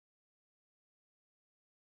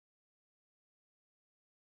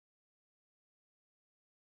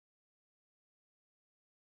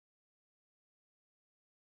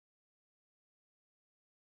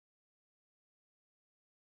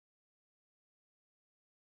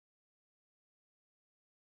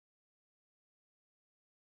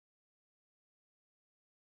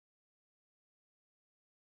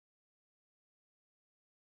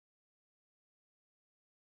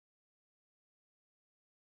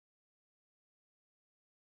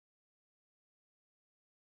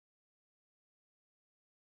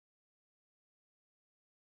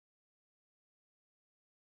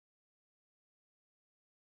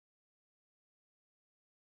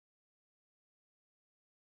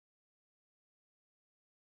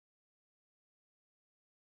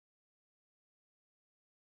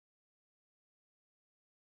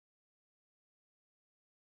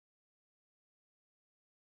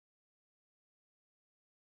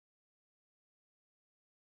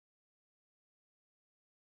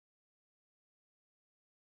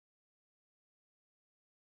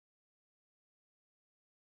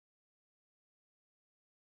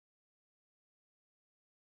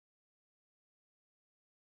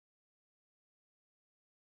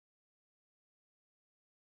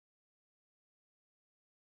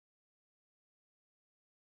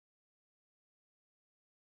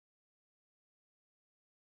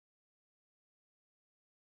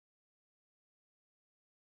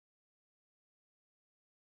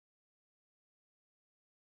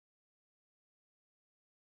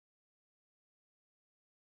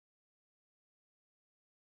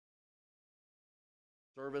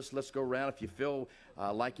Service. Let's go around. If you feel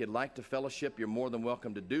like you'd like to fellowship, you're more than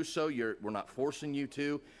welcome to do so. We're not forcing you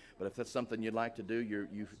to, but if that's something you'd like to do,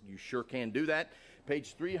 you sure can do that.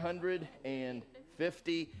 Page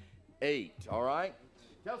 358. All right?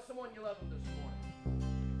 Tell someone you love them this morning.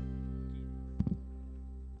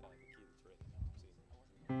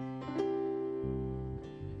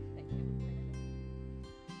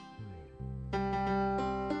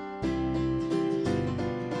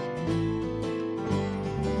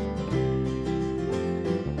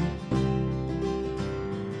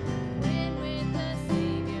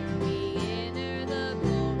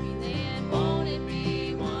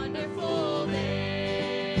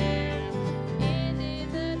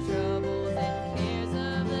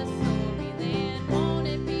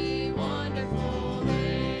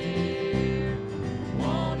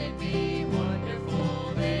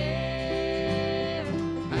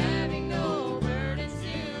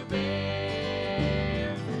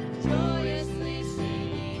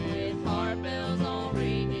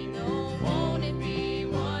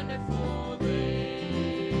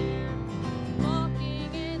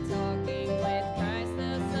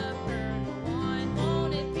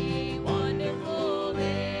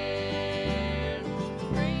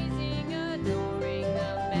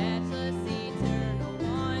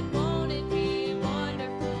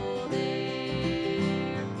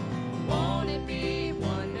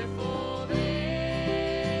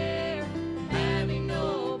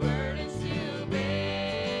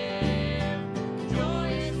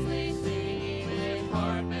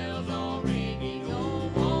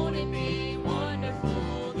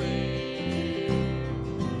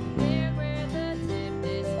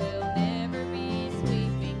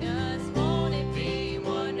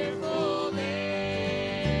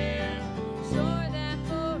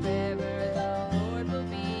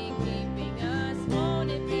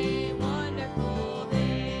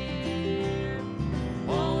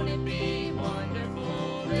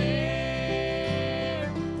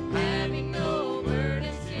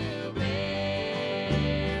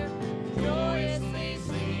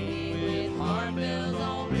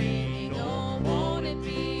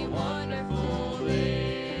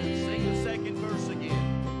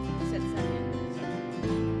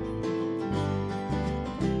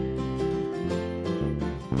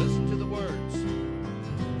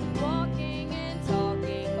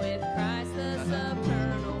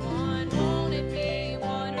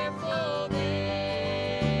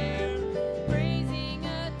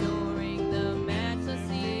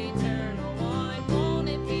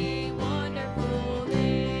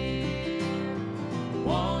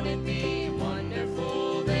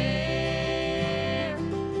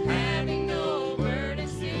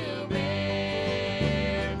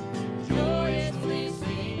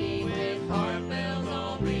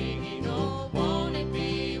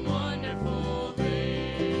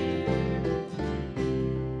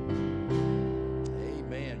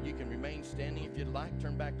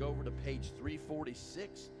 Turn back over to page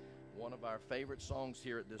 346, one of our favorite songs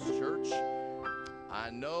here at this church. I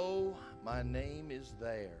know my name is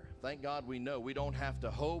there. Thank God we know. We don't have to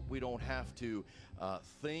hope. We don't have to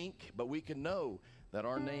think, but we can know that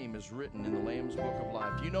our name is written in the Lamb's Book of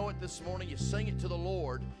Life. You know it this morning. You sing it to the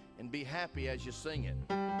Lord and be happy as you sing it.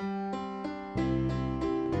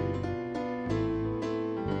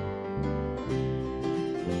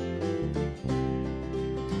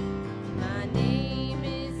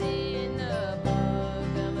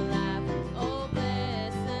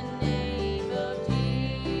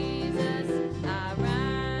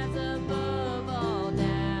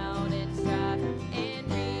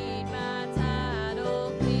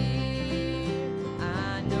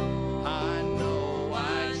 I know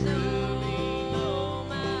I truly know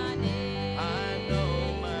my name.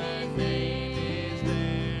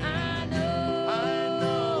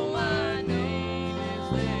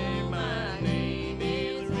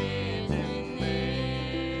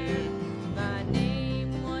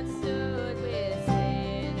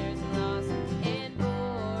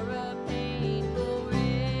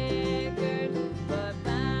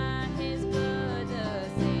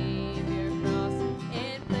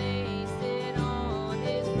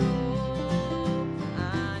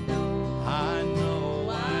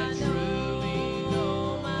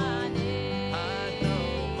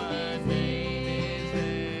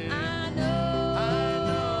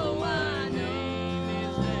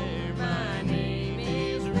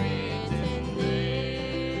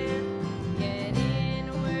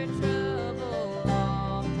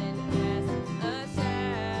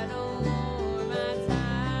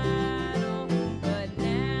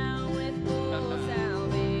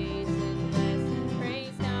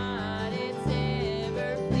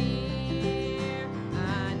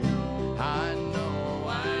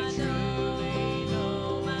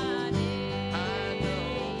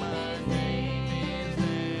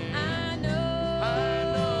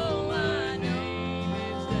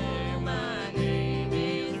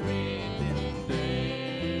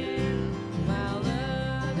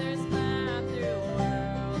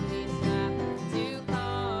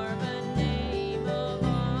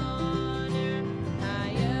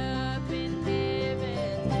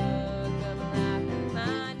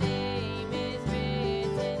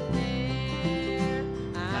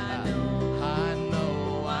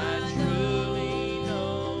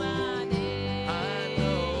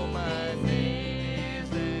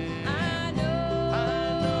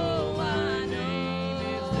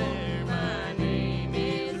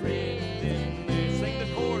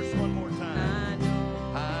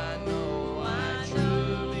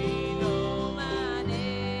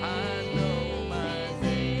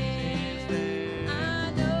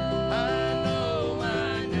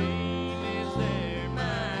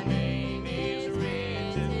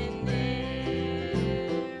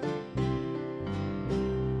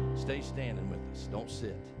 Don't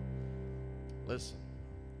sit. Listen.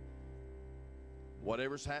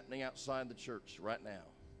 Whatever's happening outside the church right now,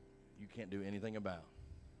 you can't do anything about.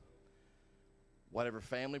 Whatever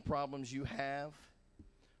family problems you have,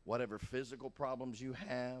 whatever physical problems you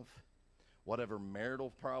have, whatever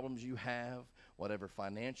marital problems you have, whatever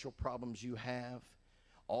financial problems you have,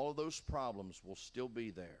 all of those problems will still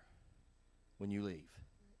be there when you leave.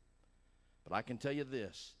 But I can tell you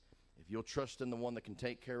this, if you'll trust in the one that can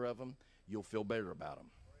take care of them, you'll feel better about them.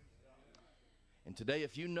 And today,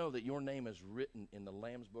 if you know that your name is written in the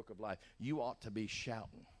Lamb's Book of Life, you ought to be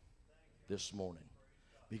shouting this morning.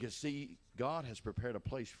 Because, see, God has prepared a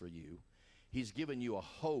place for you. He's given you a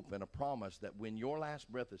hope and a promise that when your last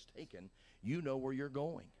breath is taken, you know where you're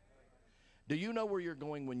going. Do you know where you're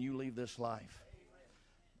going when you leave this life?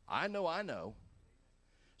 I know.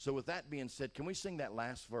 So with that being said, can we sing that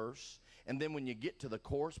last verse? And then when you get to the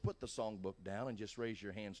chorus, put the songbook down and just raise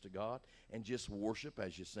your hands to God and just worship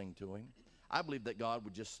as you sing to Him. I believe that God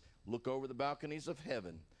would just look over the balconies of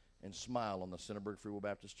heaven and smile on the Centerburg Free Will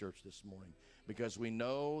Baptist Church this morning, because we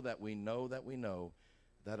know that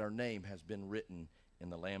our name has been written in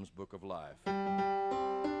the Lamb's Book of Life.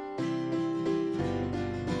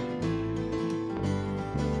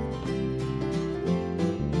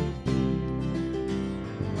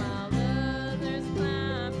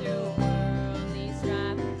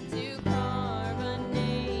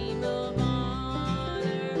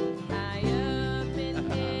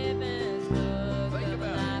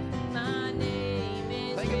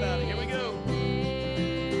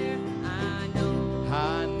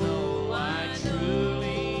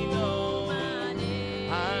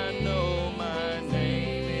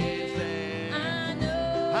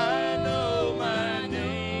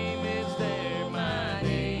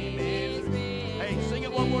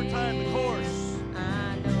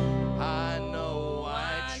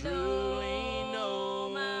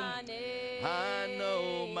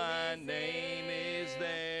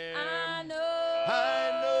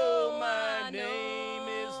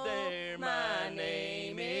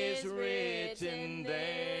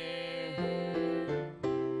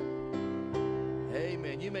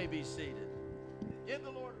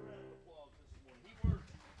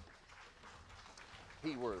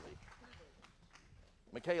 Worthy.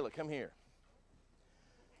 Michaela, come here.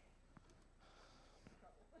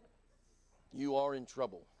 You are in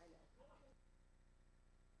trouble.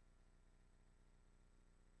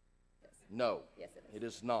 No, yes, it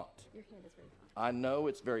is not. Your hand is very hot. I know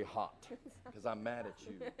it's very hot because I'm mad at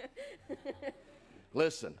you.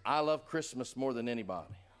 Listen, I love Christmas more than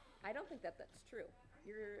anybody. I don't think that's true.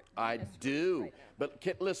 I do. Right,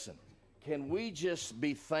 but listen, can we just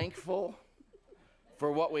be thankful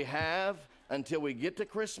for what we have until we get to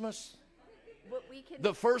Christmas?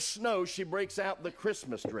 The first snow, she breaks out the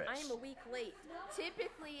Christmas dress. I am a week late.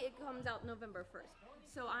 Typically, it comes out November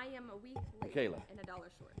 1st. So I am a week late Michaela. And $1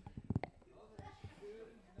 short.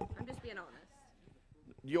 I'm just being honest.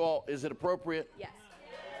 You all, is it appropriate? Yes.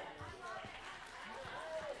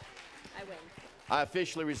 I win. I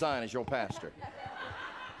officially resign as your pastor.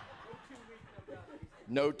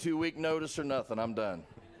 No 2-week notice or nothing. I'm done.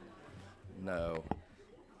 No.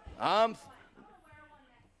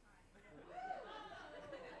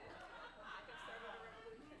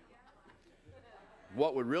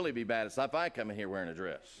 What would really be bad is if I come in here wearing a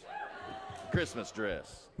dress. Christmas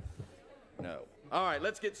dress. No. All right,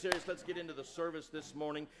 let's get serious. Let's get into the service this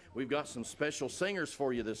morning. We've got some special singers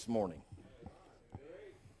for you this morning.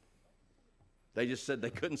 They just said they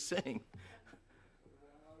couldn't sing.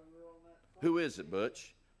 Who is it,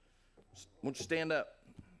 Butch? Won't you stand up?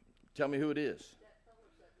 Tell me who it is.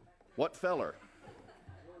 What feller?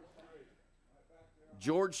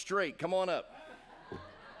 George Strait. Come on up.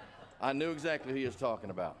 I knew exactly who he was talking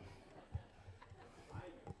about.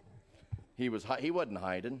 He wasn't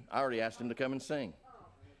hiding. I already asked him to come and sing.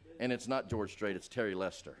 And it's not George Strait, it's Terry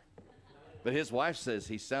Lester. But his wife says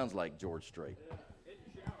he sounds like George Strait.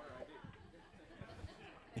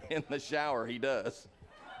 In the shower, he does.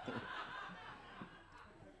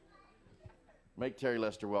 Make Terry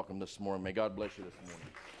Lester welcome this morning. May God bless you this morning.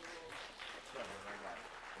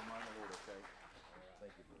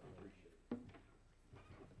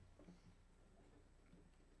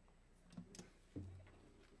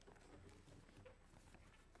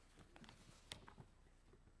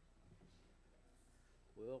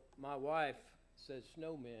 Well, my wife says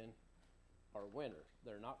snowmen are winter.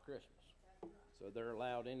 They're not Christmas. So they're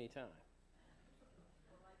allowed any time.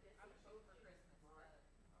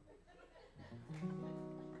 You're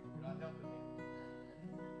not helping me.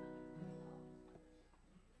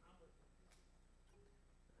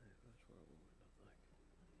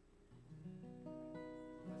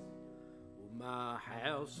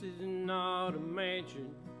 house is not a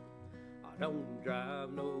mansion. I don't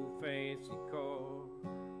drive no fancy car.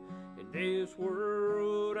 In this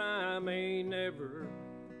world I may never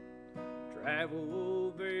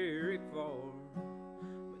travel very far.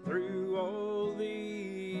 But through all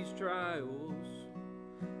these trials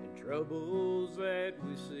and troubles that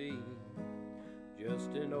we see,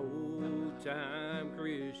 just an old-time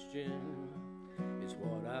Christian is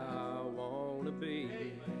what I want to be.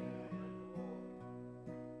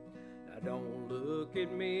 Now don't look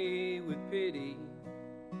at me with pity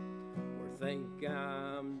or think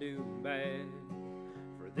I'm doing bad.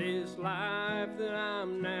 For this life that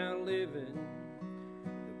I'm now living,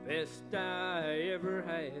 the best I ever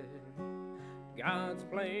had. God's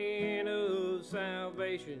plan of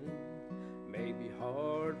salvation may be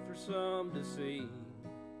hard for some to see,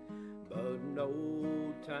 but an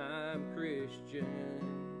old-time Christian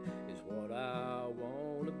is what I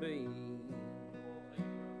want to be.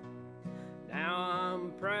 Now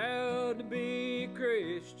I'm proud to be a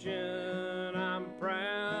Christian. I'm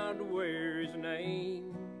proud to wear his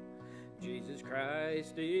name. Jesus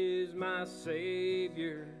Christ is my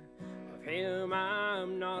Savior. Of him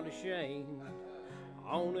I'm not ashamed.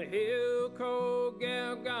 On a hill called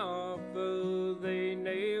Golgotha, they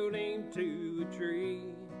nailed him to a tree.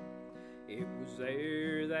 It was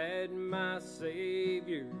there that my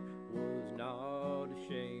Savior was not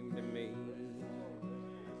ashamed of me.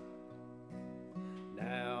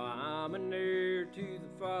 Now I'm an heir to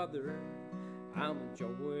the Father, I'm a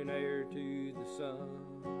joint heir to the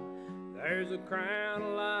Son. There's a crown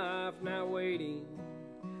of life now waiting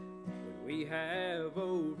when we have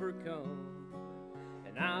overcome.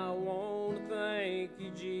 And I want to thank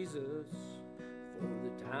you, Jesus, for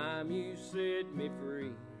the time you set me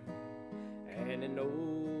free. And an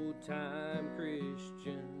old-time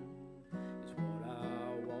Christian is what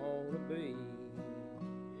I want to be.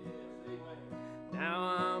 Now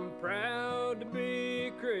I'm proud to be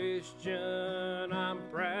a Christian. I'm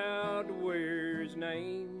proud to wear his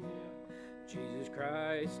name. Jesus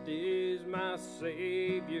Christ is my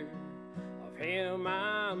Savior. Of him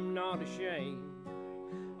I'm not ashamed.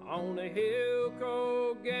 On a hill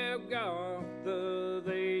called Golgotha,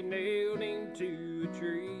 they nailed him to a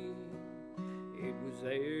tree. It was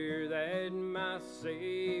there that my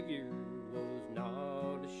Savior was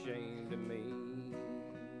not ashamed of me.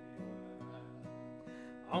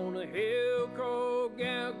 On a hill called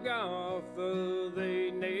Golgotha,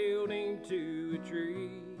 they nailed him to a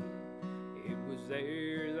tree. It was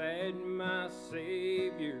there that my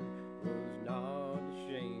Savior was not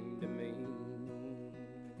ashamed of me.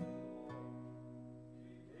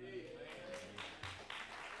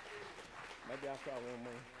 Maybe I'll try one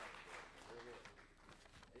more.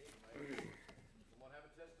 Someone have a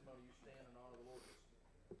testimony. You stand and honor the Lord.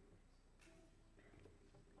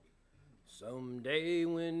 Someday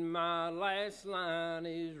when my last line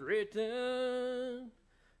is written,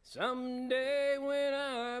 someday when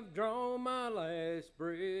I've drawn my last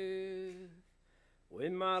breath,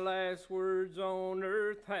 when my last words on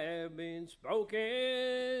earth have been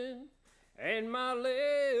spoken, and my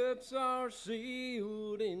lips are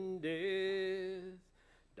sealed in death,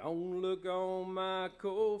 don't look on my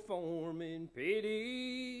cold form in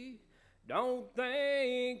pity. Don't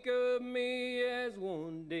think of me as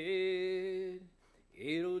one dead.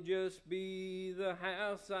 It'll just be the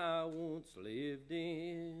house I once lived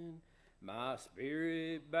in. My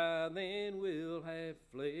spirit by then will have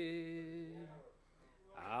fled.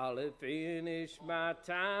 I'll have finished my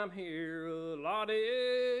time here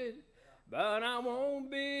allotted, but I won't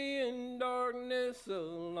be in darkness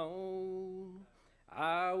alone.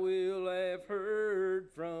 I will have heard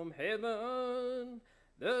from heaven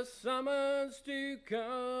the summons to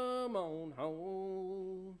come on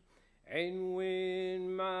home. And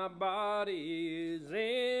when my body is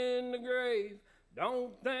in the grave,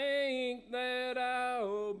 don't think that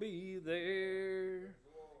I'll be there.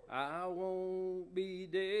 I won't be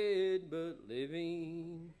dead but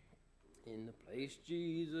living in the place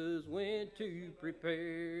Jesus went to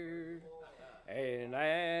prepare. And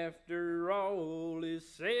after all is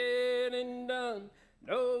said and done,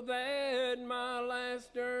 know that my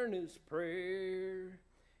last earnest prayer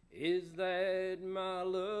is that my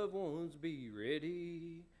loved ones be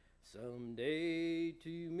ready someday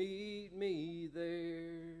to meet me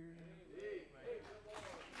there.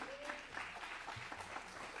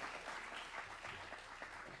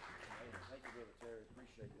 Thank you, Brother Terry.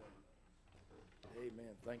 Appreciate that.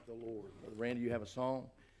 Amen. Thank the Lord. Brother Randy, you have a song?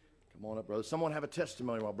 Come on up, brother. Someone have a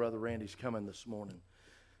testimony while Brother Randy's coming this morning.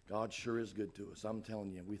 God sure is good to us. I'm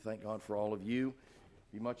telling you, we thank God for all of you.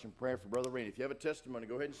 Be much in prayer for Brother Randy. If you have a testimony,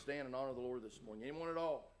 go ahead and stand and honor the Lord this morning. Anyone at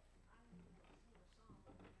all?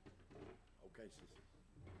 Okay, sister.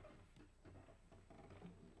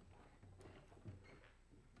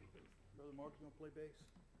 Brother Mark, you want to play bass?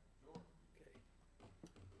 Sure. Okay.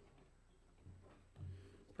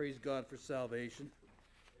 Praise God for salvation.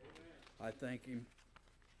 Amen. I thank Him.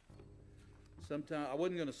 Sometimes I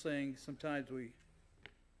wasn't going to sing. Sometimes we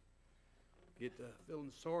get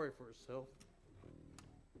feeling sorry for ourselves.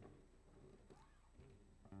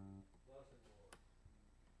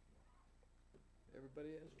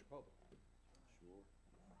 Everybody has trouble. Sure.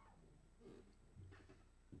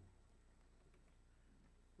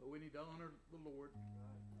 But we need to honor the Lord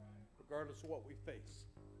regardless of what we face.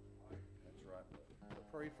 That's right. So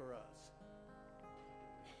pray for us.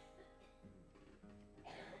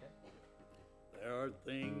 There are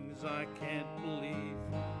things I can't believe.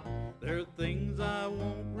 There are things I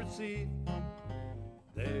won't receive.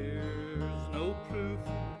 There's no proof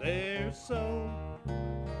they're so.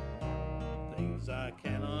 Things I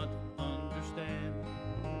cannot understand.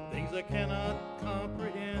 Things I cannot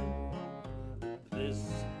comprehend. This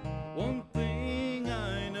one thing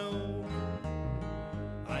I know.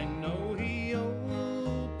 I know He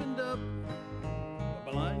opened up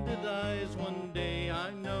my blinded eyes one day.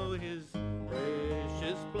 I know His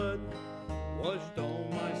precious blood washed all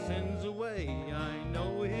my sins away. I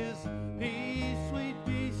know His peace, sweet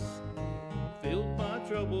peace, filled my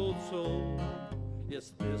troubled soul.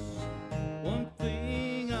 Yes, this one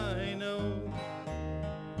thing I know.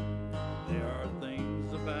 There are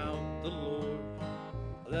things about the Lord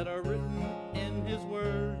that are written in His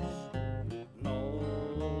words, and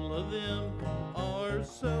all of them are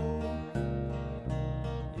so.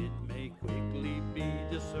 It may quickly be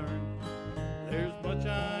discerned. There's much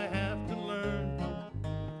I have to learn.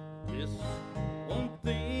 This one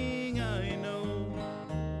thing I know.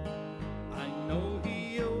 I know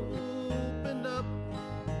He opened up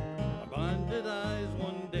my blinded eyes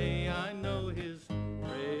one day. I know His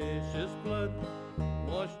precious blood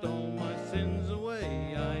washed all my sins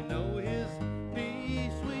away. I know His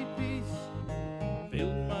peace, sweet peace,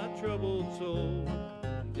 filled my troubled soul.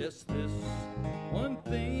 Yes, this one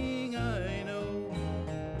thing I know.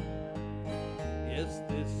 Yes,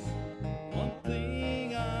 this one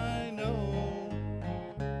thing I know.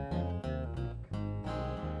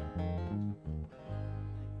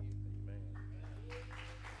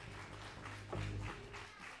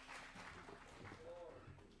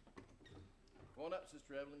 Come on up,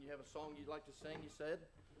 Sister Evelyn. You have a song you'd like to sing, you said?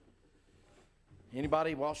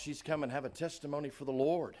 Anybody, while she's coming, have a testimony for the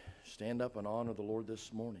Lord? Stand up and honor the Lord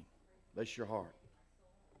this morning. Bless your heart.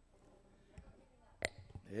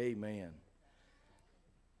 Amen.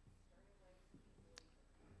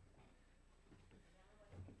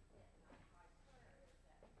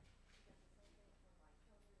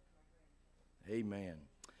 Amen.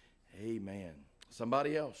 Amen.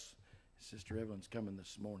 Somebody else. Sister Evelyn's coming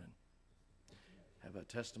this morning. Have a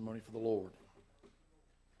testimony for the Lord.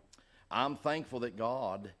 I'm thankful that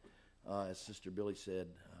God, as Sister Billy said,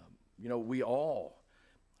 we all,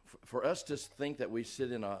 for us to think that we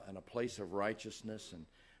sit in a place of righteousness and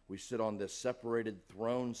we sit on this separated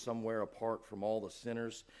throne somewhere apart from all the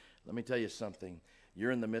sinners, let me tell you something.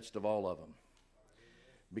 You're in the midst of all of them.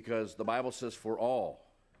 Because the Bible says, for all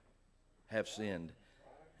have sinned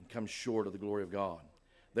and come short of the glory of God.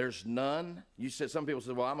 There's none. You said, some people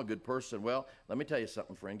say, well, I'm a good person. Well, let me tell you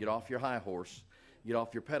something, friend. Get off your high horse. Get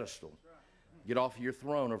off your pedestal. Get off your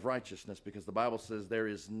throne of righteousness, because the Bible says there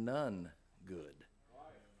is none good.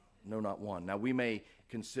 No, not one. Now, we may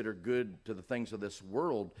consider good to the things of this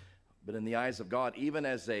world, but in the eyes of God, even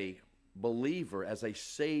as a believer, as a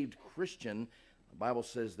saved Christian, the Bible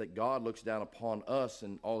says that God looks down upon us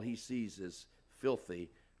and all He sees is filthy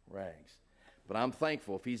rags. But I'm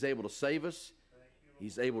thankful if He's able to save us,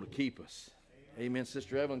 He's able to keep us. Amen.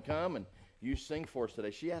 Sister Evelyn, come and you sing for us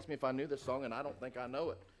today. She asked me if I knew this song, and I don't think I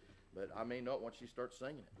know it. But I may know it once she starts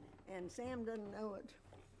singing it. And Sam doesn't know it.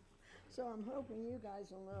 So I'm hoping you guys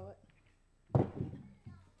will know it.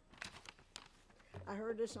 I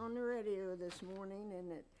heard this on the radio this morning,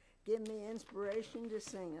 and it gave me inspiration to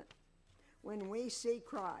sing it. When we see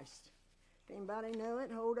Christ. If anybody know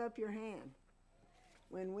it, hold up your hand.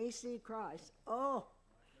 When we see Christ. Oh,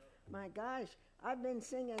 my gosh. I've been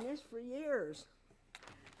singing this for years.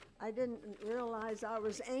 I didn't realize I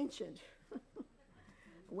was ancient.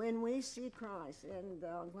 When we see Christ. And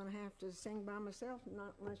I'm going to have to sing by myself,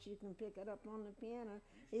 not unless you can pick it up on the piano.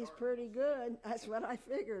 He's pretty good. That's what I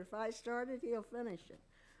figured. If I start it, he'll finish it.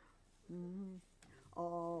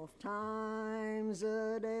 Oft times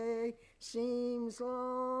a day seems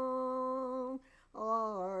long,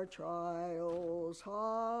 our trials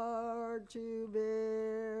hard to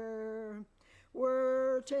bear.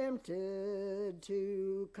 We're tempted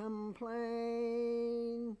to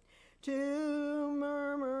complain, to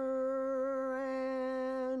murmur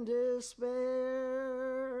and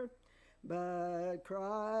despair, but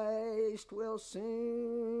Christ will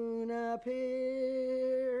soon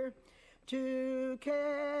appear to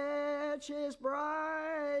catch his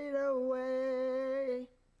bride away.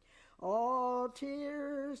 All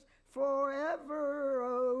tears forever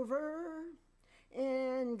over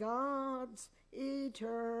in God's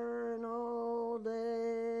eternal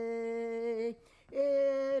day.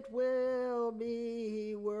 It will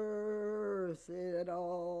be worth it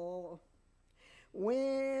all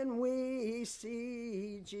when we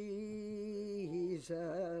see Jesus.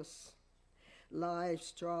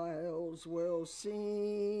 Life's trials will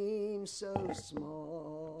seem so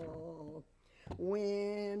small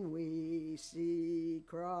when we see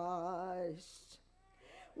Christ.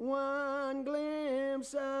 One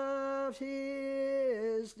glimpse of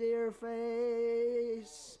his dear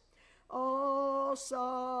face, all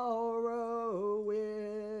sorrow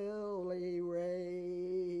will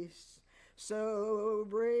erase. So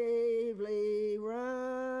bravely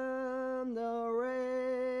run the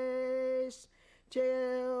race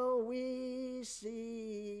till we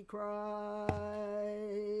see Christ.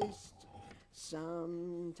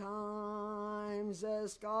 Sometimes the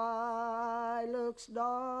sky looks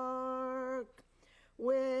dark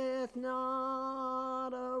with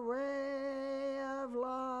not a ray of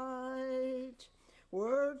light.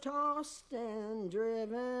 We're tossed and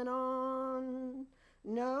driven on,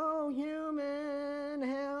 no human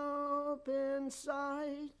help in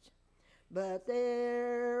sight. But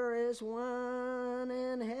there is one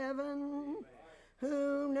in heaven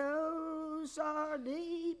who knows our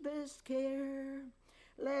deepest care.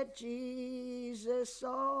 Let Jesus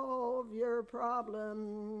solve your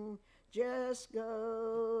problem. Just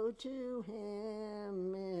go to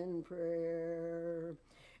him in prayer.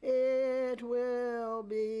 It will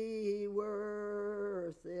be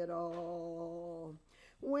worth it all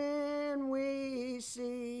when we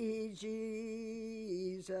see Jesus.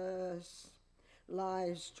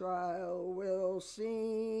 Life's trial will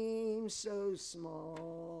seem so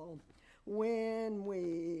small when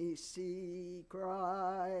we see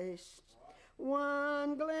Christ.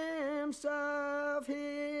 One glimpse of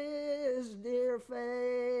his dear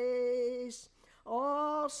face,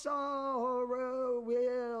 all sorrow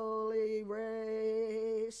will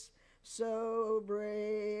erase. So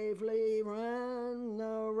bravely run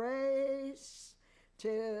the race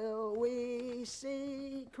till we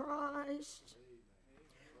see Christ.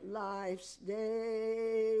 Life's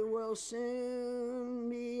day will soon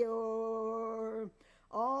be o'er,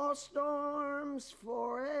 all storms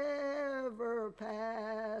forever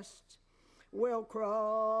past. We'll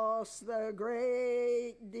cross the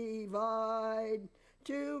great divide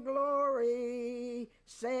to glory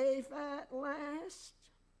safe at last.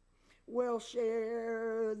 We'll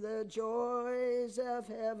share the joys of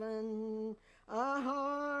heaven, a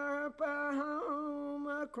harp, a home,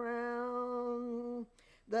 a crown.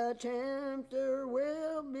 The tempter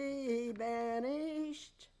will be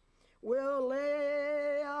banished. We'll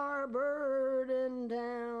lay our burden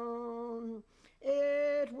down.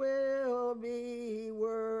 It will be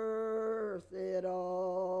worth it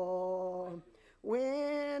all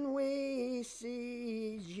when we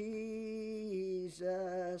see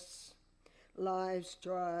Jesus. Life's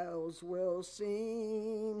trials will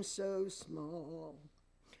seem so small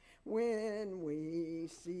when we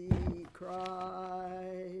see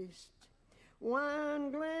Christ.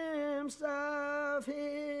 One glimpse of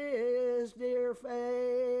his dear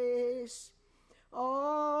face,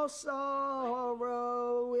 all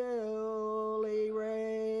sorrow will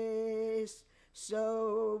erase.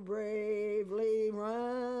 So bravely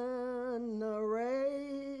run the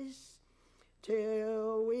race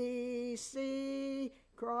till we see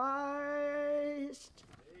Christ.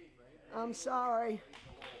 I'm sorry.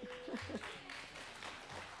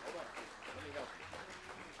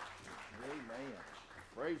 Amen.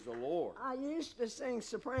 Praise the Lord. I used to sing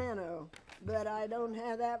soprano, but I don't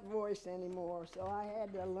have that voice anymore, so I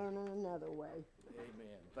had to learn it another way.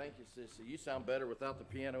 Amen. Thank you, Sissy. You sound better without the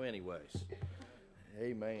piano anyways.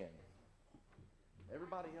 Amen.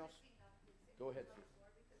 Everybody else? Go ahead, Sissy.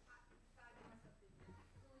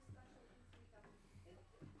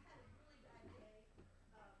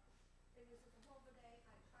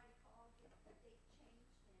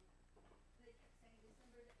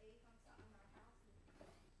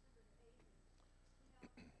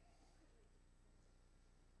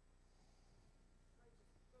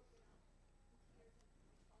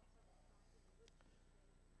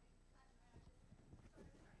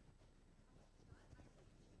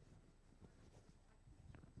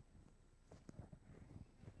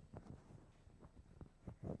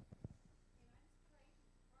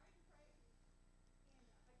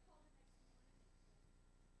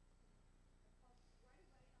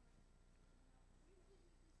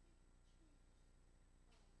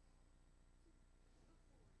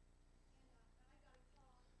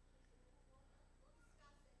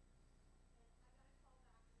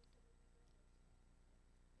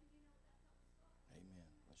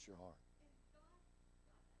 Bless your heart.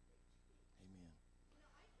 Amen.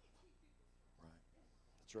 Right.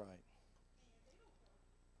 That's right.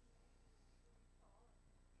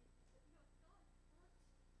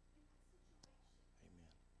 Amen.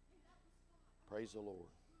 Praise the Lord.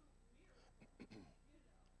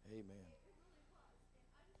 Amen.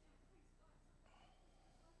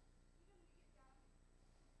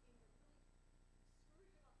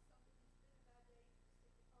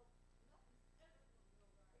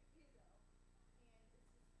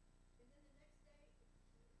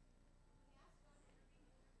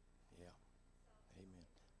 Yeah. Amen.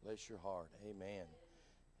 Bless your heart. Amen.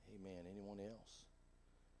 Amen. Anyone else?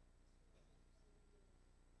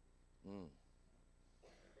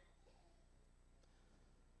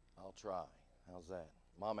 I'll try. How's that?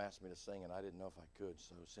 Mom asked me to sing, and I didn't know if I could.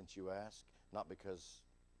 So since you asked, not because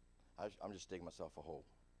I'm just digging myself a hole.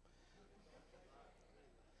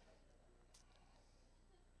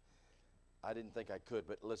 I didn't think I could,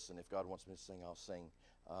 but listen, if God wants me to sing, I'll sing.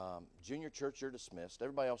 Junior church, you're dismissed.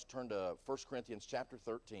 Everybody else turn to 1 Corinthians chapter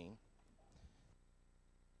 13.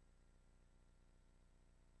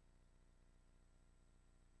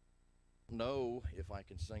 Know if I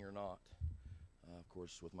can sing or not. Of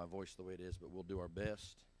course, with my voice the way it is, but we'll do our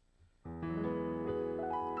best. You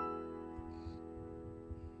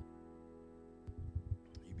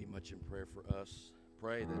be much in prayer for us.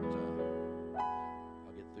 Pray that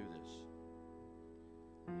I'll get through this.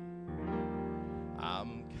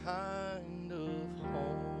 I'm kind of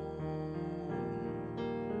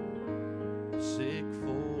homesick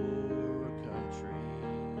for country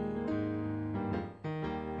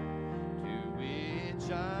to which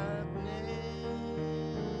I've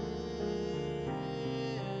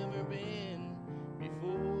never been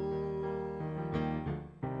before.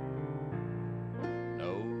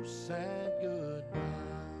 No sad goodbyes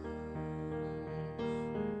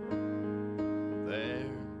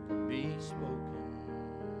there to be spoken,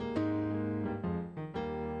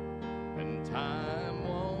 and time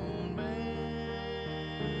won't matter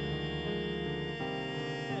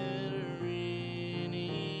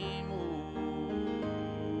anymore.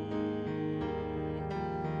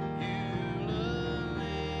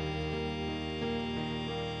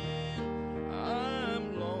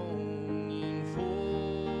 I'm longing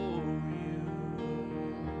for you,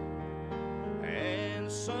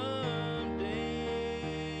 and someday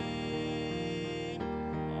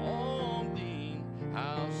on thee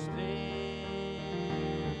I'll stand,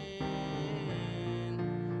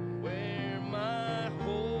 where my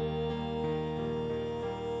hope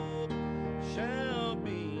shall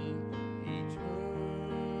be eternal.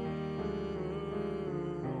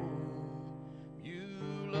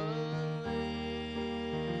 Beulah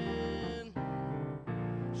land,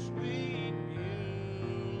 sweet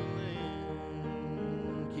Beulah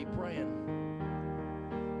land. Keep praying.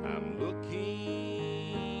 I'm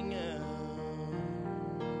looking out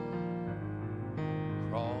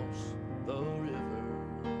across the river,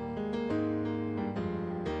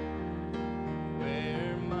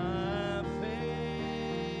 where my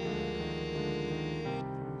faith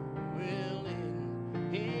will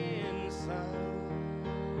end inside.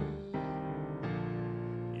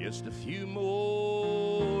 Just a few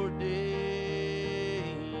more days,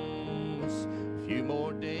 few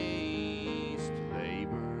more days to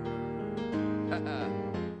labor.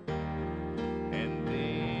 And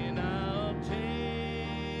then I'll take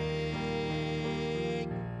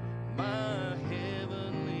my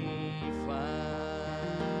heavenly flight.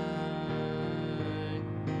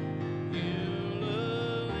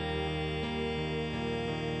 Beulah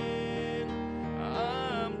land,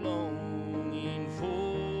 I'm longing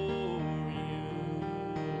for you,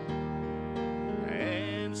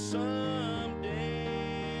 and someday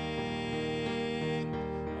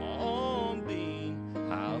on thee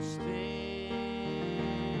I'll stand.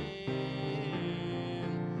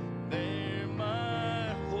 There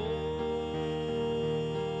my hope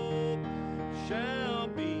shall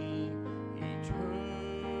be eternal.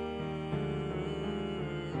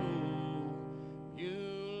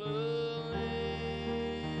 Beulah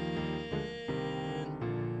land,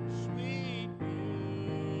 sweet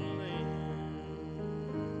Beulah land.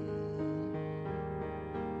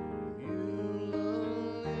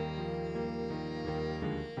 Beulah land,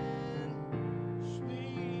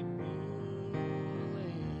 sweet Beulah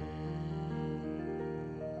land.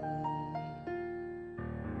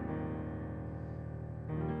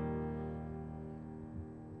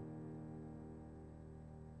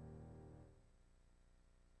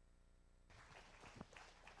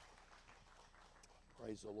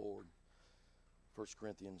 Praise the Lord. 1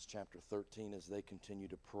 Corinthians chapter 13, as they continue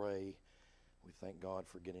to pray We thank God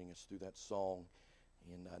for getting us through that song,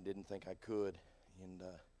 and I didn't think I could, and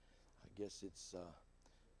I guess it's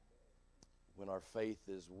when our faith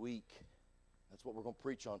is weak. That's what we're going to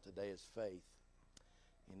preach on today, is faith,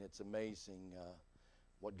 and it's amazing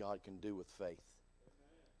what God can do with faith.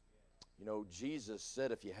 You know, Jesus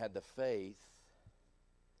said if you had the faith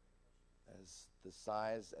as the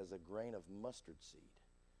size as a grain of mustard seed,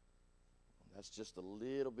 that's just a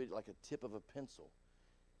little bit like a tip of a pencil,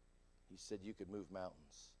 he said you could move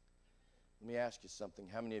mountains. Let me ask you something.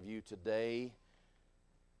 How many of you today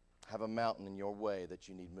have a mountain in your way that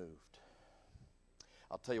you need moved?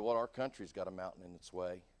 I'll tell you what, our country's got a mountain in its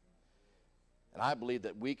way, and I believe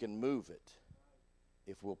that we can move it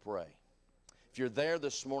if we'll pray. If you're there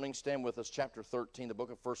this morning, stand with us. Chapter 13, the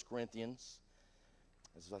book of 1 Corinthians.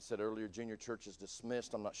 As I said earlier, junior church is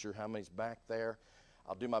dismissed. I'm not sure how many's back there.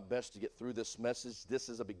 I'll do my best to get through this message. This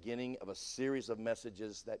is a beginning of a series of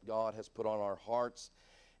messages that God has put on our hearts.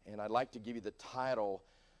 And I'd like to give you the title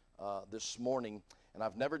this morning. And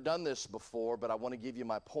I've never done this before, but I want to give you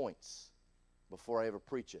my points before I ever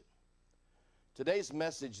preach it. Today's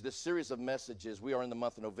message, this series of messages, we are in the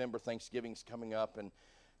month of November. Thanksgiving's coming up, and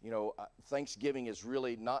you know, Thanksgiving is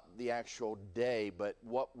really not the actual day, but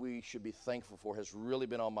what we should be thankful for has really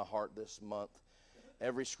been on my heart this month.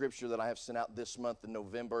 Every scripture that I have sent out this month in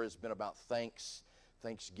November has been about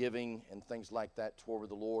Thanksgiving, and things like that toward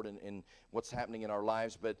the Lord and what's happening in our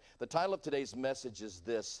lives. But the title of today's message is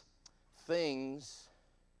this: Things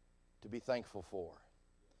to be Thankful for.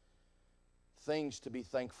 Things to be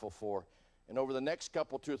thankful for. And over the next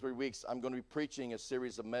couple, 2 or 3 weeks, I'm going to be preaching a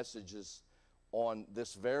series of messages on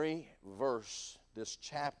this very verse, this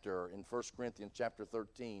chapter in 1 Corinthians chapter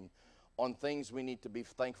 13, on things we need to be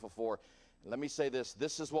thankful for. Let me say this.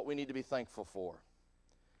 This is what we need to be thankful for.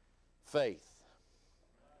 Faith.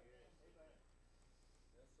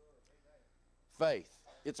 Faith.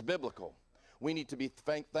 It's biblical. We need to be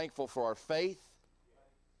thankful for our faith,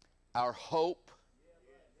 our hope,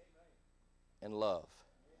 and love.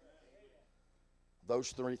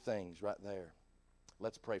 Those three things right there.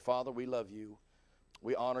 Let's pray. Father, we love you.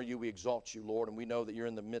 We honor you. We exalt you, Lord, and we know that you're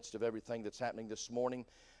in the midst of everything that's happening this morning.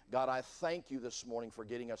 God, I thank you this morning for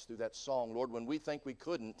getting us through that song. Lord, when we think we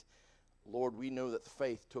couldn't, Lord, we know that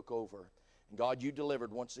faith took over. And God, you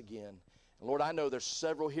delivered once again. And Lord, I know there's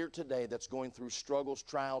several here today that's going through struggles,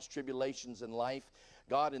 trials, tribulations in life,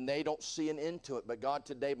 God, and they don't see an end to it. But God,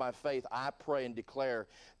 today by faith, I pray and declare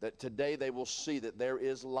that today they will see that there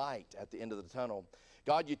is light at the end of the tunnel.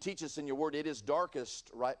 God, you teach us in your word, it is darkest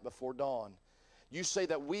right before dawn. You say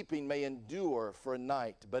that weeping may endure for a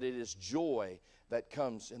night, but it is joy that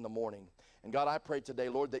comes in the morning. And God, I pray today,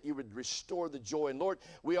 Lord, that you would restore the joy. And Lord,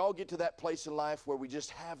 we all get to that place in life where we just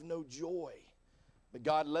have no joy. But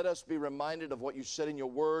God, let us be reminded of what you said in your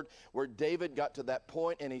word, where David got to that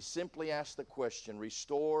point and he simply asked the question,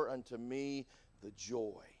 restore unto me the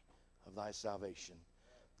joy of thy salvation.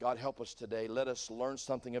 God, help us today. Let us learn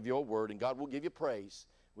something of your word, and God will give you praise.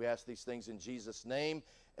 We ask these things in Jesus' name.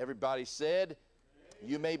 Everybody said,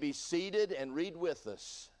 you may be seated and read with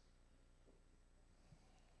us.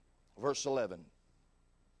 Verse 11.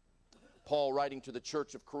 Paul, writing to the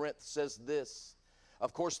church of Corinth, says this.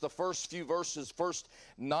 Of course, the first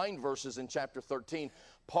 9 verses in chapter 13,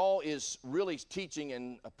 Paul is really teaching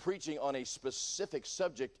and preaching on a specific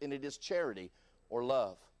subject, and it is charity or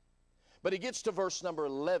love. But he gets to verse number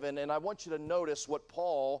 11, and I want you to notice what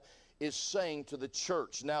Paul is saying to the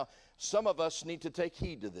church. Now, some of us need to take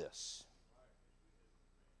heed to this.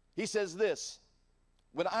 He says this,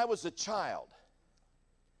 when I was a child,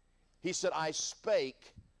 he said, I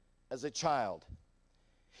spake as a child.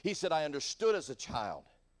 He said, I understood as a child.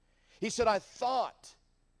 He said, I thought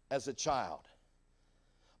as a child.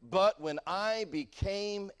 But when I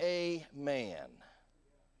became a man,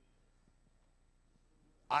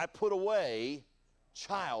 I put away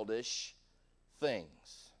childish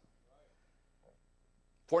things.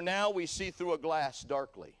 For now we see through a glass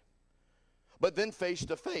darkly, but then face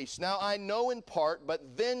to face. Now I know in part,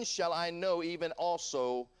 but then shall I know even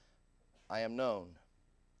also I am known.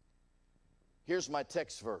 Here's my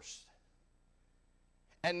text verse.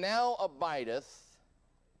 And now abideth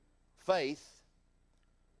faith,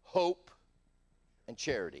 hope, and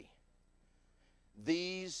charity.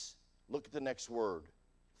 These, look at the next word,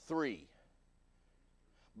 3.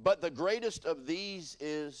 But the greatest of these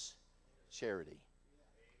is charity.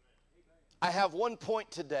 I have 1 point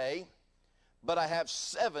today, but I have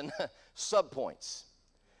 7 subpoints.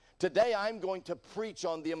 Today I'm going to preach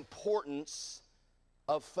on the importance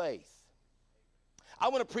of faith. I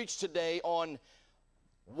want to preach today on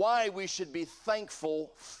why we should be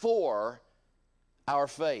thankful for our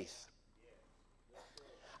faith.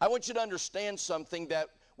 I want you to understand something, that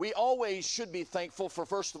we always should be thankful for,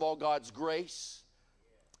 first of all, God's grace,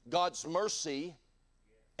 God's mercy,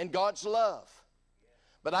 and God's love.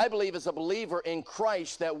 But I believe as a believer in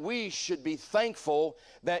Christ that we should be thankful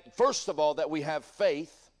that, first of all, that we have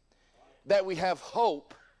faith, that we have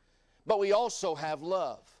hope, but we also have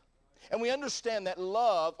love. And we understand that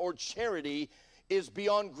love or charity is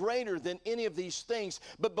beyond greater than any of these things.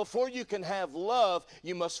 But before you can have love,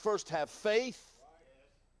 you must first have faith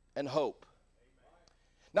and hope.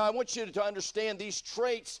 Now, I want you to understand these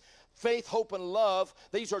traits, faith, hope, and love,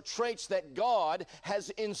 these are traits that God has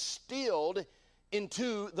instilled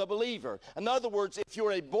into the believer. In other words, if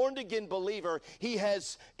you're a born-again believer, He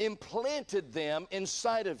has implanted them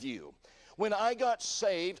inside of you. When I got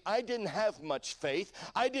saved, I didn't have much faith,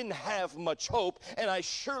 I didn't have much hope, and I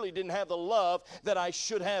surely didn't have the love that I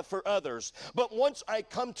should have for others. But once I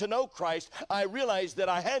come to know Christ, I realized that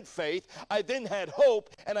I had faith, I then had hope,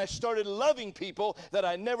 and I started loving people that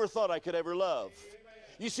I never thought I could ever love.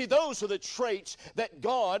 You see, those are the traits that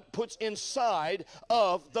God puts inside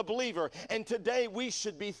of the believer. And today we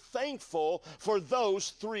should be thankful for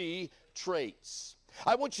those three traits.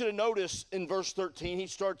 I want you to notice in verse 13, he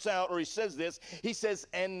starts out, or he says this, he says,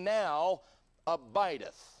 and now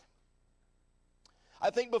abideth. I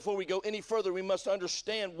think before we go any further, we must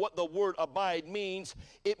understand what the word abide means.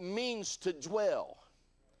 It means to dwell.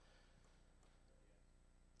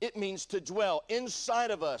 It means to dwell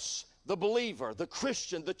inside of us, the believer, the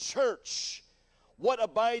Christian, the church. What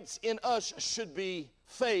abides in us should be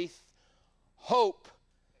faith, hope,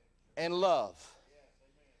 and love.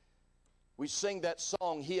 We sing that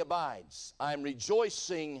song, He Abides. I'm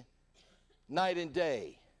rejoicing night and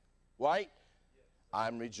day. Right?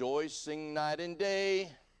 I'm rejoicing night and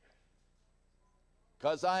day,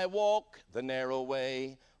 'cause I walk the narrow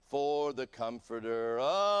way, for the Comforter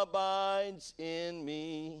abides in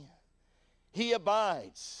me. He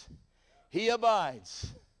abides. He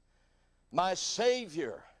abides. My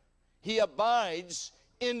Savior, He abides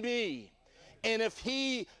in me. And if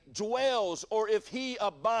He dwells, or if He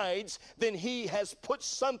abides, then He has put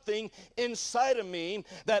something inside of me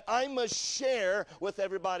that I must share with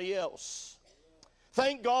everybody else.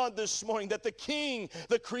 Thank God this morning that the King,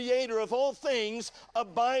 the Creator of all things,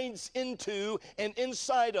 abides into and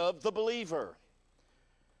inside of the believer.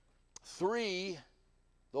 3,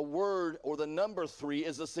 the word or the number 3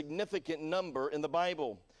 is a significant number in the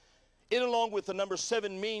Bible. It, along with the number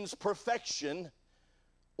 7, means perfection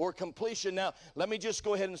or completion. Now, let me just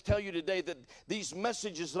go ahead and tell you today that these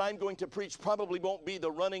messages that I'm going to preach probably won't be the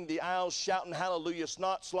running the aisles, shouting hallelujah,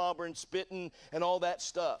 snot, slobbering, spitting, and all that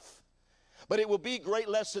stuff. But it will be great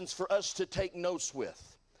lessons for us to take notes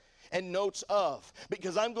with and notes of,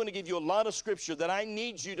 because I'm going to give you a lot of scripture that I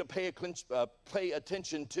need you to pay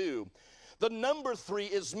attention to. The number 3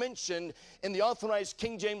 is mentioned in the Authorized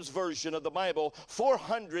King James Version of the Bible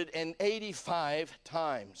 485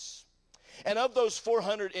 times. And of those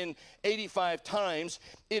 485 times,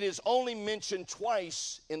 it is only mentioned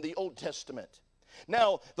twice in the Old Testament.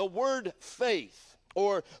 Now, the word faith,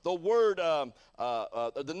 or the word,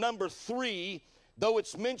 the number 3, though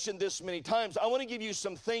it's mentioned this many times, I want to give you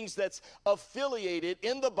some things that's affiliated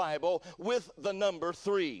in the Bible with the number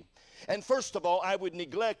 3. And first of all, I would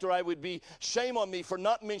neglect, or I would be shame on me for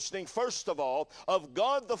not mentioning, first of all, of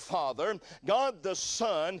God the Father, God the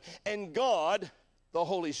Son, and God the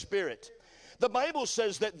Holy Spirit. The Bible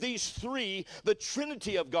says that these 3, the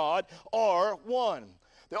Trinity of God, are one.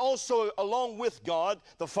 They're also, along with God,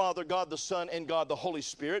 the Father, God the Son, and God the Holy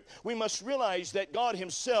Spirit, we must realize that God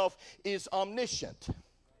Himself is omniscient.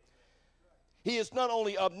 He is not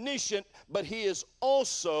only omniscient, but He is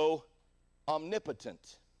also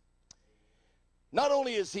omnipotent. Not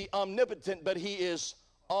only is He omnipotent, but He is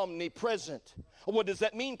omnipresent. What does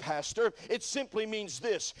that mean, Pastor? It simply means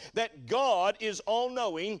this, that God is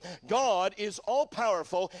all-knowing, God is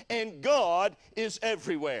all-powerful, and God is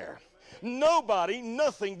everywhere. Nobody,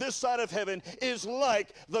 nothing this side of heaven is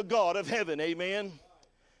like the God of heaven. Amen?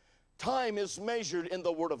 Time is measured in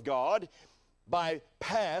the Word of God by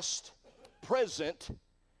past, present,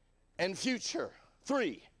 and future.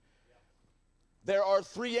 3. There are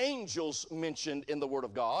 3 angels mentioned in the Word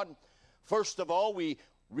of God. First of all, we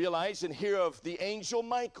realize and hear of the angel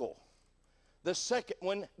Michael, the second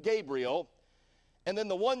one Gabriel, and then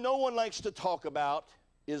the one no one likes to talk about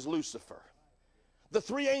is Lucifer. The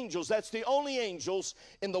 3 angels, that's the only angels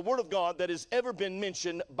in the Word of God that has ever been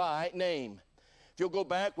mentioned by name. If you'll go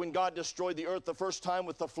back when God destroyed the earth the first time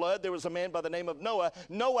with the flood, there was a man by the name of Noah.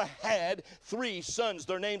 Noah had 3 sons.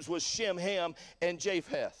 Their names was Shem, Ham, and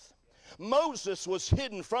Japheth. Moses was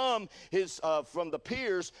hidden from the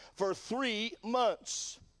peers for 3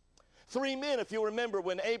 months. Three men, if you remember,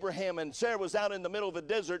 when Abraham and Sarah was out in the middle of the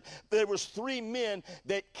desert, there was three men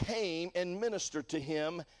that came and ministered to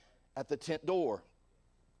him at the tent door.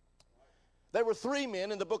 There were three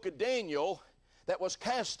men in the book of Daniel that was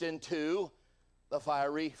cast into the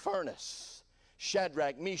fiery furnace: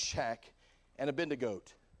 Shadrach, Meshach, and Abednego.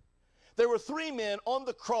 There were three men on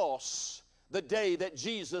the cross the day that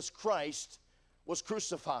Jesus Christ was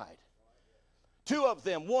crucified. Two of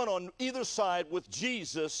them, one on either side with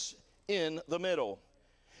Jesus in the middle.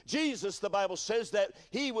 Jesus, the Bible says that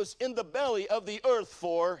he was in the belly of the earth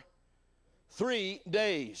for 3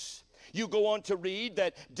 days. You go on to read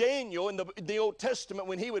that Daniel in the Old Testament,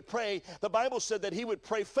 when he would pray, the Bible said that he would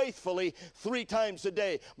pray faithfully 3 times a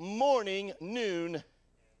day: morning, noon,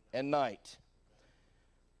 and night.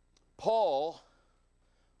 Paul,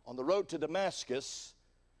 on the road to Damascus,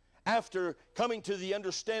 after coming to the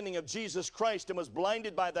understanding of Jesus Christ and was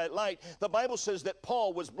blinded by that light, the Bible says that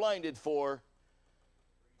Paul was blinded for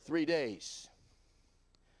 3 days.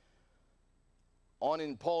 On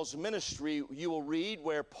in Paul's ministry, you will read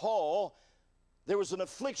where Paul, there was an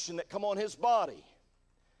affliction that come on his body.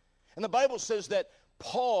 And the Bible says that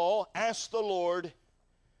Paul asked the Lord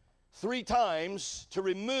 3 times to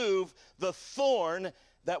remove the thorn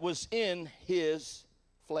that was in his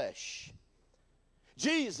flesh.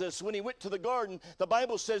 Jesus, when he went to the garden, the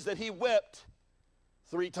Bible says that he wept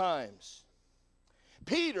 3 times.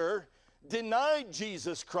 Peter denied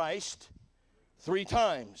Jesus Christ 3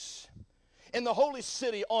 times. In the holy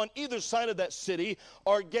city, on either side of that city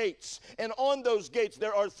are gates. And on those gates,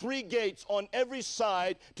 there are 3 gates on every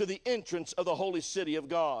side to the entrance of the holy city of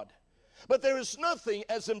God. But there is nothing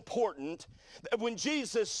as important that when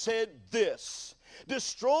Jesus said this: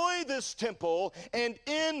 destroy this temple, and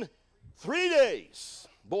in 3 days,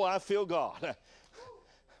 boy, I feel God.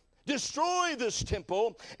 Destroy this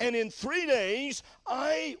temple, and in 3 days,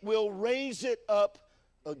 I will raise it up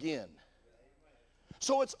again.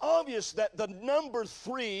 So it's obvious that the number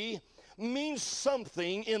 3 means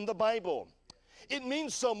something in the Bible. It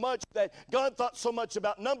means so much that God thought so much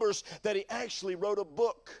about numbers that he actually wrote a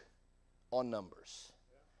book on numbers.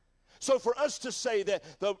 So for us to say that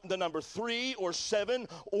the number 3 or 7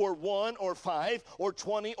 or 1 or 5 or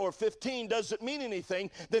 20 or 15 doesn't mean anything,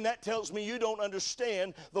 then that tells me you don't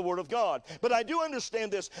understand the Word of God. But I do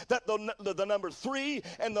understand this, that the number 3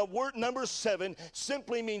 and the word number 7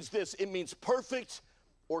 simply means this: it means perfect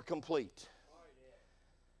or complete.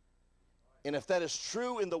 And if that is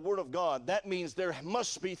true in the Word of God, that means there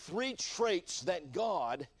must be 3 traits that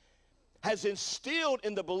God has instilled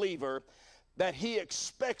in the believer that he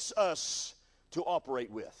expects us to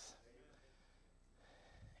operate with.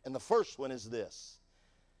 And the first one is this.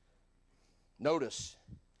 Notice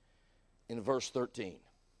in verse 13.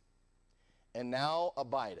 And now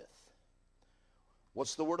abideth.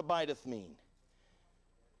 What's the word abideth mean?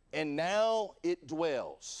 And now it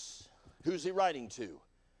dwells. Who's he writing to?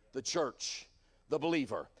 The church, the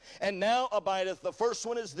believer. And now abideth. The first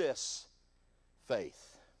one is this: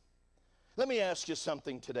 faith. Let me ask you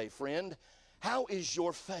something today, friend. How is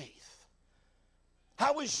your faith?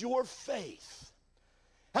 How is your faith?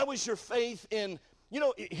 How is your faith in,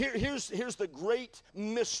 here's the great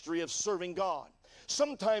mystery of serving God.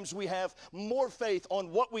 Sometimes we have more faith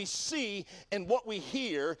on what we see and what we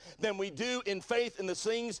hear than we do in faith in the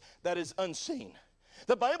things that is unseen.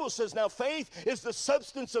 The Bible says now faith is the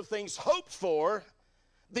substance of things hoped for,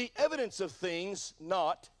 the evidence of things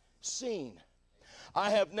not seen.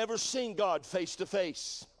 I have never seen God face to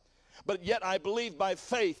face, but yet I believe by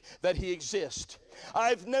faith that he exists.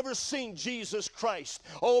 I've never seen Jesus Christ.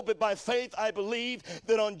 Oh, but by faith I believe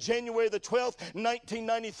that on January the 12th,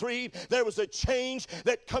 1993, there was a change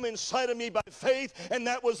that come inside of me by faith, and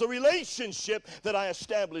that was a relationship that I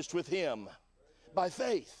established with him by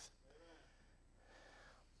faith.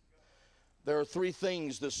 There are 3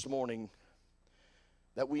 things this morning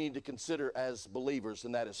that we need to consider as believers,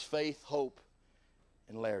 and that is faith, hope,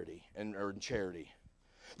 and charity.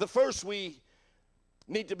 The first we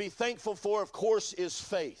need to be thankful for, of course, is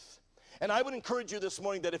faith. And I would encourage you this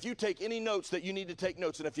morning that if you take any notes, that you need to take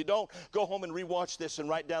notes. And if you don't, go home and rewatch this and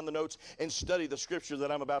write down the notes and study the scripture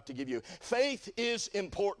that I'm about to give you. Faith is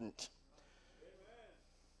important. Amen.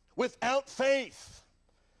 Without faith,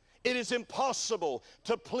 it is impossible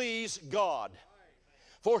to please God.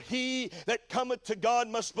 For he that cometh to God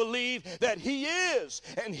must believe that he is,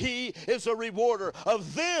 and he is a rewarder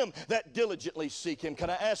of them that diligently seek him.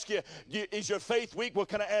 Can I ask you, is your faith weak? Well,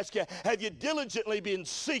 can I ask you, have you diligently been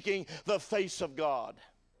seeking the face of God?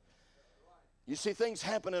 You see, things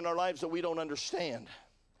happen in our lives that we don't understand.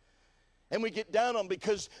 And we get down on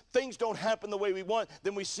because things don't happen the way we want,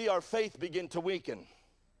 then we see our faith begin to weaken.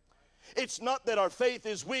 It's not that our faith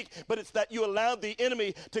is weak, but it's that you allow the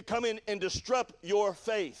enemy to come in and disrupt your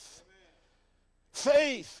faith.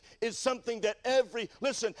 Faith is something that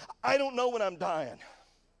listen, I don't know when I'm dying,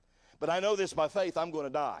 but I know this by faith, I'm going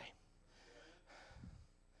to die.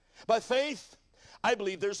 By faith, I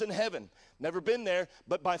believe there's in heaven. Never been there,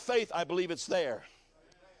 but by faith, I believe it's there.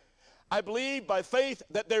 I believe by faith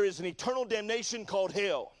that there is an eternal damnation called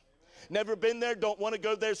hell. Never been there, don't want to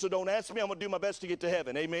go there, so don't ask me. I'm going to do my best to get to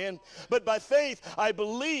heaven. Amen. But by faith, I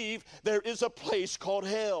believe there is a place called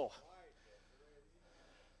hell.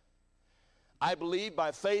 I believe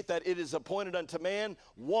by faith that it is appointed unto man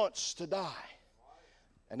once to die.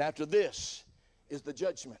 And after this is the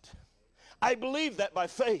judgment. I believe that by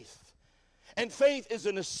faith. And faith is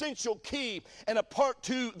an essential key and a part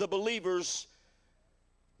to the believer's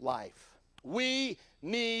life. We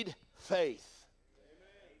need faith.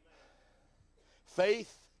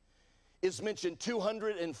 Faith is mentioned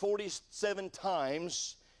 247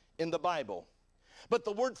 times in the Bible. But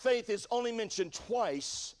the word faith is only mentioned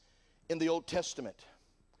twice in the Old Testament.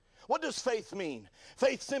 What does faith mean?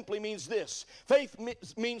 Faith simply means this. Faith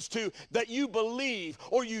means that you believe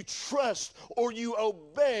or you trust or you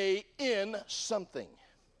obey in something.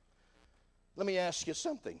 Let me ask you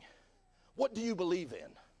something. What do you believe in?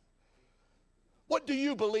 What do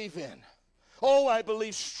you believe in? Oh, I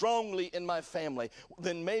believe strongly in my family.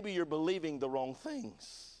 Then maybe you're believing the wrong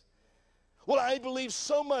things. Well, I believe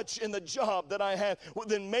so much in the job that I have. Well,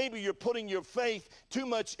 then maybe you're putting your faith too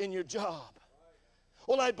much in your job.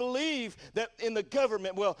 Well, I believe that in the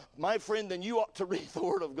government. Well, my friend, then you ought to read the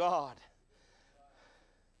Word of God.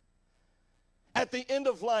 At the end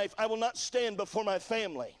of life, I will not stand before my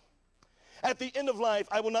family. At the end of life,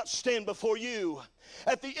 I will not stand before you.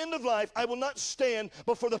 At the end of life, I will not stand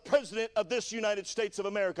before the President of this United States of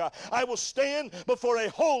America. I will stand before a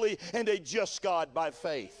holy and a just God by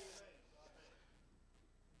faith.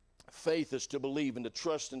 Faith is to believe and to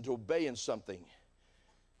trust and to obey in something.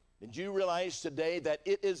 Did you realize today that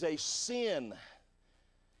it is a sin?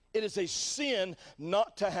 It is a sin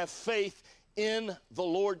not to have faith in the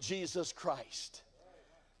Lord Jesus Christ.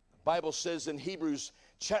 The Bible says in Hebrews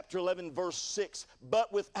chapter 11 verse 6,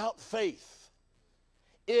 but without faith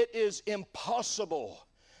it is impossible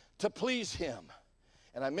to please him.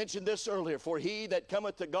 And I mentioned this earlier, for he that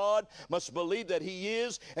cometh to God must believe that he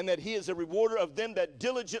is, and that he is a rewarder of them that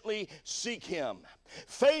diligently seek him.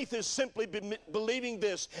 Faith is simply believing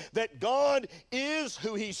this, that God is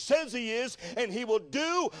who he says he is, and he will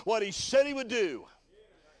do what he said he would do.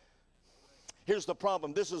 Here's the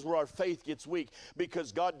problem. This is where our faith gets weak,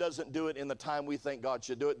 because God doesn't do it in the time we think God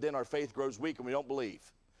should do it. Then our faith grows weak and we don't believe.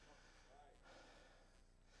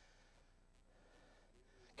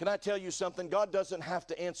 Can I tell you something? God doesn't have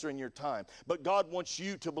to answer in your time, but God wants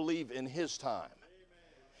you to believe in his time.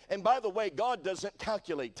 And by the way, God doesn't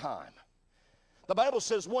calculate time. The Bible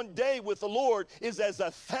says 1 day with the Lord is as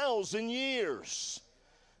 1,000 years.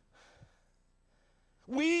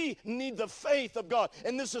 We need the faith of God,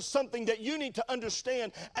 and this is something that you need to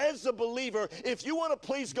understand as a believer. If you want to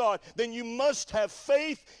please God, then you must have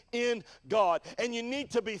faith in God, and you need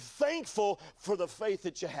to be thankful for the faith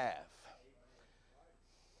that you have.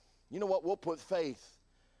 You know what? We'll put faith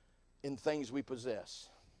in things we possess.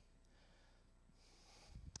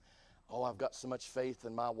 Oh, I've got so much faith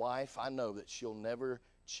in my wife. I know that she'll never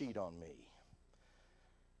cheat on me.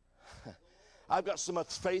 I've got so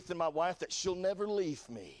much faith in my wife that she'll never leave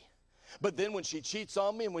me. But then when she cheats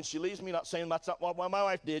on me and when she leaves me, not saying that's not what my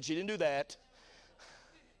wife did, she didn't do that.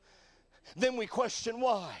 Then we question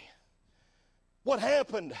why. What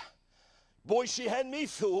happened? Boy, she had me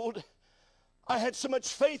fooled. I had so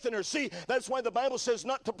much faith in her. See, that's why the Bible says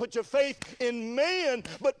not to put your faith in man,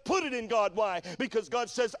 but put it in God. Why? Because God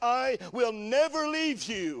says, I will never leave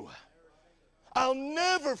you. I'll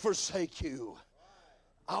never forsake you.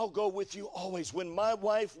 I'll go with you always. When my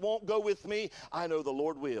wife won't go with me, I know the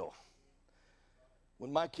Lord will.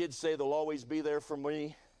 When my kids say they'll always be there for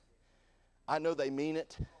me, I know they mean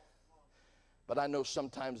it, but I know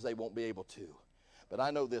sometimes they won't be able to. But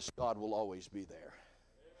I know this, God will always be there.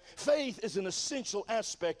 Faith is an essential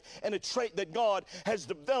aspect and a trait that God has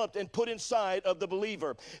developed and put inside of the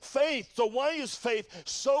believer. Faith, so why is faith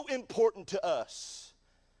so important to us?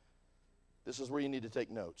 This is where you need to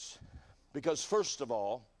take notes. Because first of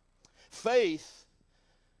all, faith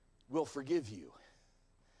will forgive you.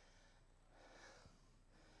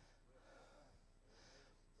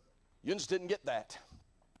 You just didn't get that.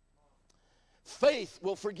 Faith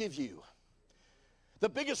will forgive you. The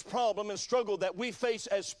biggest problem and struggle that we face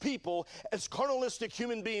as people, as carnalistic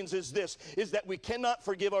human beings, is this, is that we cannot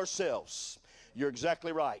forgive ourselves. You're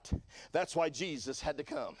exactly right. That's why Jesus had to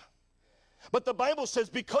come. But the Bible says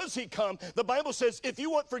because he come, the Bible says if you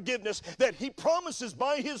want forgiveness, that he promises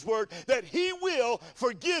by his word that he will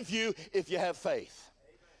forgive you if you have faith.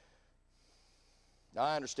 Now,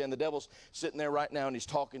 I understand the devil's sitting there right now and he's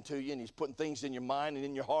talking to you and he's putting things in your mind and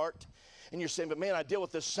in your heart. And you're saying, but man, I deal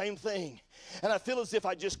with the same thing. And I feel as if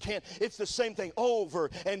I just can't. It's the same thing over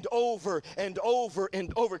and over and over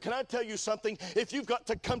and over. Can I tell you something? If you've got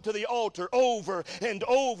to come to the altar over and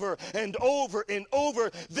over and over and over,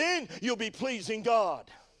 then you'll be pleasing God.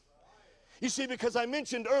 You see, because I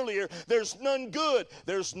mentioned earlier, there's none good.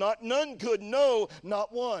 There's not none good, no,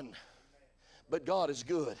 not one. But God is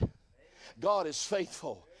good. God is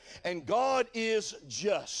faithful. And God is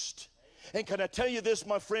just. And can I tell you this,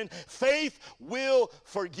 my friend? Faith will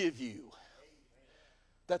forgive you.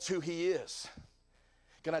 That's who he is.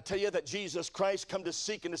 Can I tell you that Jesus Christ come to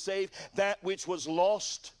seek and to save that which was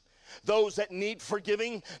lost? Those that need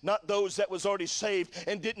forgiving, not those that was already saved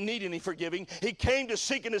and didn't need any forgiving. He came to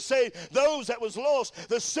seek and to save those that was lost,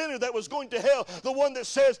 the sinner that was going to hell, the one that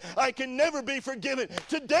says, I can never be forgiven.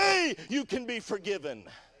 Today you can be forgiven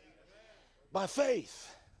by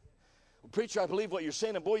faith. Well, preacher, I believe what you're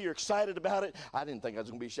saying, and boy, you're excited about it. I didn't think I was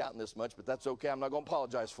going to be shouting this much, but that's okay. I'm not going to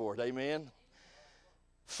apologize for it. Amen.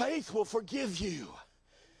 Faith will forgive you.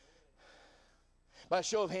 By a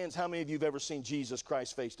show of hands, how many of you have ever seen Jesus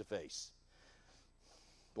Christ face to face?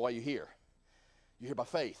 Boy, you're here. You're here by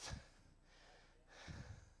faith.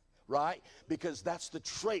 Right? Because that's the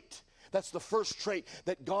trait. That's the first trait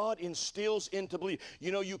that God instills into belief.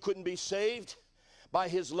 You know, you couldn't be saved by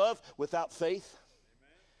his love without faith.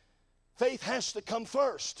 Faith has to come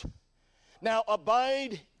first. Now,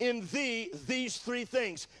 abide in thee these three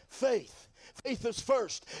things. Faith. Faith is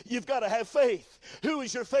first. You've got to have faith. Who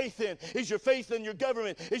is your faith in? Is your faith in your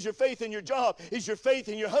government? Is your faith in your job? Is your faith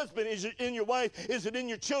in your husband? Is it in your wife? Is it in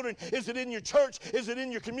your children? Is it in your church? Is it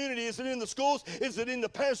in your community? Is it in the schools? Is it in the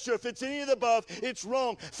pasture? If it's any of the above, it's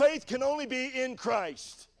wrong. Faith can only be in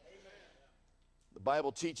Christ. Amen. The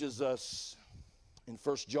Bible teaches us in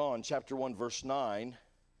 1 John chapter 1 verse 9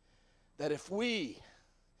 that if we,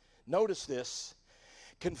 notice this,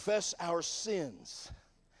 confess our sins,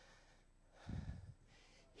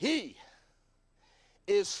 he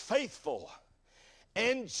is faithful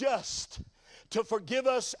and just to forgive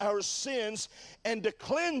us our sins and to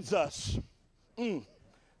cleanse us. And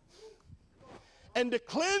to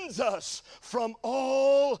cleanse us from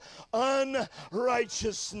all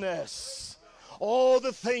unrighteousness. All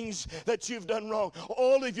the things that you've done wrong,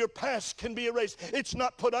 all of your past can be erased. It's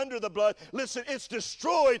not put under the blood. Listen, it's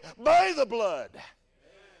destroyed by the blood.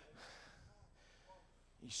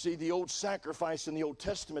 You see, the old sacrifice in the Old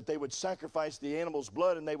Testament, they would sacrifice the animal's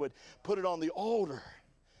blood and they would put it on the altar.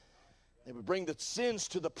 They would bring the sins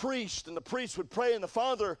to the priest, and the priest would pray, and the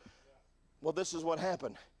Father, well, this is what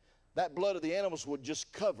happened. That blood of the animals would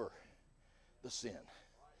just cover the sin.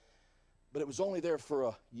 But it was only there for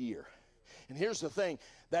a year. And here's the thing,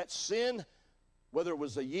 that sin, whether it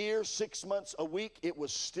was a year, 6 months, a week, it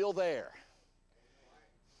was still there.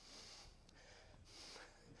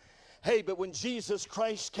 Hey, but when Jesus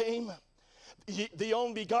Christ came, the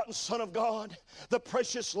only begotten Son of God, the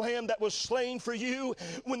precious Lamb that was slain for you,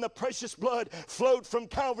 when the precious blood flowed from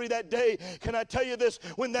Calvary that day, can I tell you this?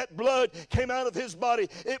 When that blood came out of his body,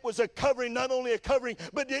 it was a covering, not only a covering,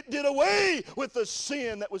 but it did away with the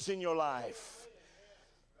sin that was in your life.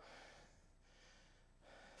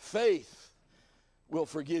 Faith will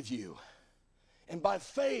forgive you. And by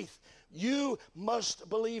faith, you must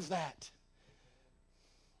believe that.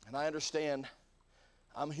 And I understand,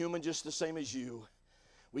 I'm human just the same as you.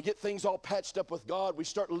 We get things all patched up with God. We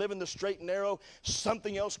start living the straight and narrow.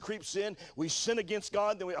 Something else creeps in. We sin against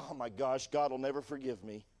God. Then oh my gosh, God will never forgive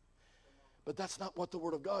me. But that's not what the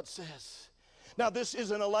Word of God says. Now, this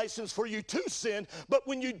isn't a license for you to sin, but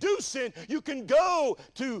when you do sin, you can go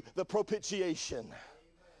to the propitiation.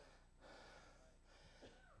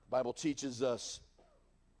 The Bible teaches us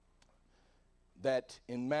that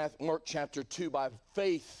in Mark chapter 2, by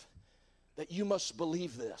faith, that you must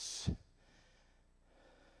believe this.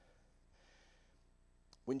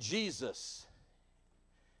 When Jesus,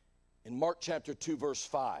 in Mark chapter 2, verse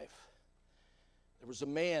 5, there was a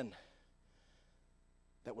man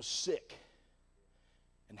that was sick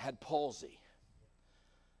and had palsy.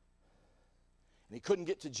 And he couldn't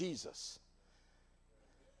get to Jesus.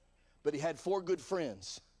 But he had 4 good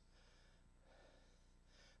friends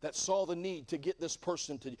that saw the need to get this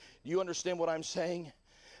person to. Do you understand what I'm saying?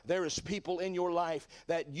 There is people in your life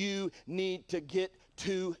that you need to get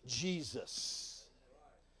to Jesus.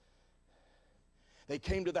 They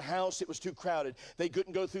came to the house. It was too crowded. They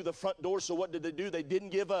couldn't go through the front door, so what did they do? They didn't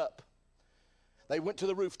give up. They went to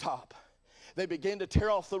the rooftop. They began to tear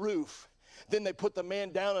off the roof. Then they put the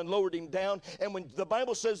man down and lowered him down. And when the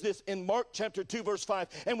Bible says this in Mark chapter 2 verse 5,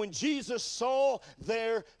 and when Jesus saw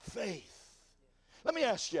their faith. Let me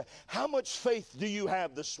ask you, how much faith do you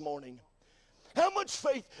have this morning? How much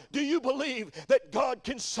faith do you believe that God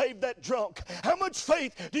can save that drunk? How much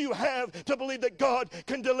faith do you have to believe that God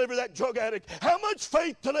can deliver that drug addict? How much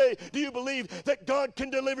faith today do you believe that God can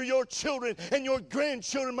deliver your children and your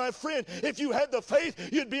grandchildren? My friend, if you had the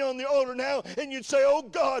faith, you'd be on the altar now and you'd say, oh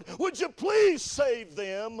God, would you please save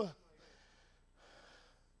them?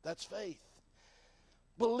 That's faith.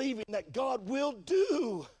 Believing that God will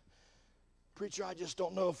do. Preacher, I just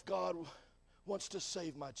don't know if God wants to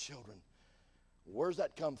save my children. Where's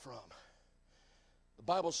that come from? The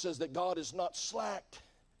Bible says that God is not slack,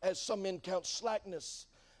 as some men count slackness,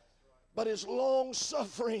 but is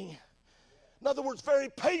long-suffering. In other words, very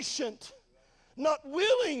patient, not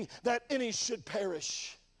willing that any should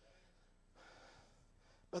perish,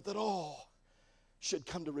 but that all should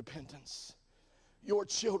come to repentance. Your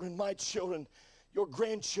children, my children, your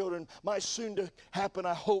grandchildren, my soon to happen,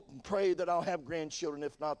 I hope and pray that I'll have grandchildren.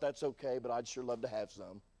 If not, that's okay, but I'd sure love to have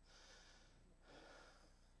some.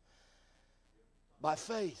 By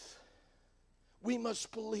faith, we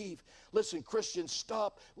must believe. Listen, Christians,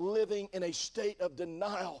 stop living in a state of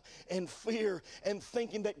denial and fear and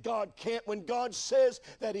thinking that God can't when God says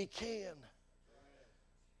that He can.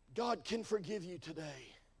 God can forgive you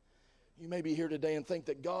today. You may be here today and think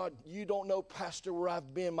that God, you don't know, Pastor, where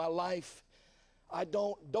I've been in my life. I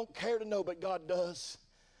don't care to know, but God does.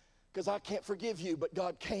 Because I can't forgive you, but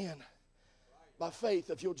God can. By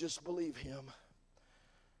faith, if you'll just believe Him.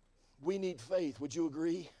 We need faith. Would you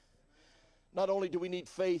agree? Not only do we need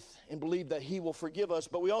faith and believe that He will forgive us,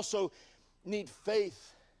 but we also need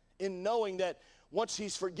faith in knowing that once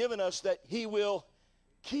He's forgiven us, that He will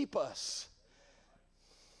keep us.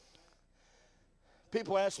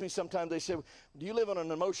 People ask me sometimes, they say, do you live on an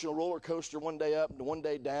emotional roller coaster, one day up and one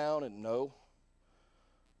day down? And no.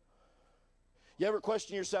 You ever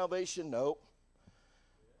question your salvation? No.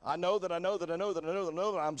 I know that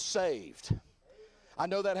I'm saved. I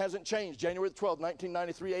know that hasn't changed. January the 12th,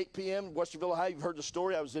 1993, 8 p.m., Westerville, Ohio. You've heard the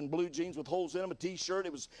story. I was in blue jeans with holes in them, a T-shirt.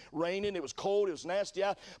 It was raining. It was cold. It was nasty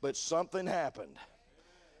out. But something happened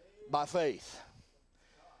by faith.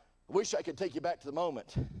 I wish I could take you back to the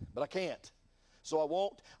moment, but I can't. So I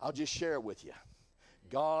won't. I'll just share it with you.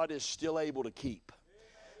 God is still able to keep.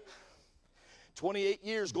 28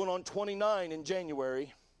 years, going on 29 in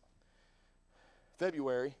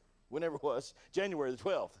February, whenever it was, January the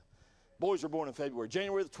 12th. Boys were born in February.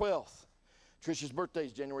 January the 12th. Trisha's birthday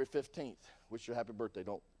is January 15th. Wish you a happy birthday.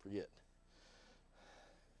 Don't forget.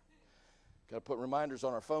 Got to put reminders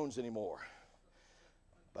on our phones anymore.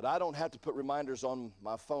 But I don't have to put reminders on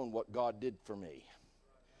my phone what God did for me.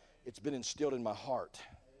 It's been instilled in my heart.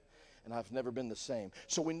 And I've never been the same.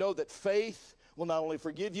 So we know that faith will not only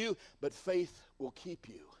forgive you, but faith will keep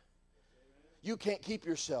you. You can't keep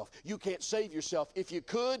yourself. You can't save yourself. If you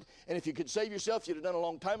could, and if you could save yourself, you'd have done it a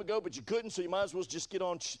long time ago, but you couldn't, so you might as well just get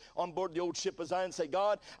on board the old ship of Zion and say,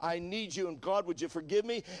 God, I need you, and God, would you forgive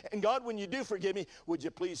me? And God, when you do forgive me, would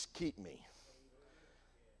you please keep me?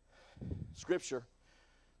 Scripture,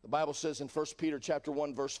 the Bible says in 1 Peter chapter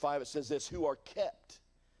 1, verse 5, it says this, who are kept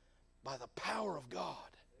by the power of God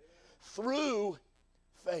through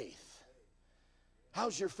faith.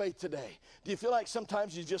 How's your faith today? Do you feel like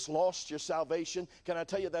sometimes you just lost your salvation? Can I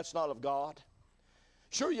tell you that's not of God?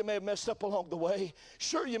 Sure, you may have messed up along the way.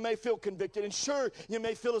 Sure, you may feel convicted. And sure, you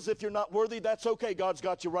may feel as if you're not worthy. That's okay. God's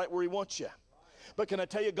got you right where He wants you. But can I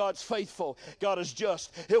tell you, God's faithful. God is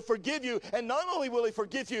just. He'll forgive you. And not only will He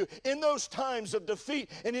forgive you in those times of defeat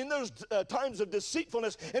and in those times of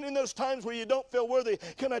deceitfulness and in those times where you don't feel worthy,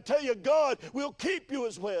 can I tell you, God will keep you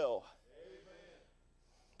as well. Amen.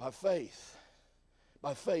 By faith.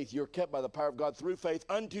 By faith, you're kept by the power of God through faith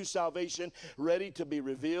unto salvation, ready to be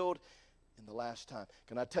revealed in the last time.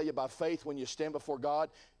 Can I tell you, by faith, when you stand before God,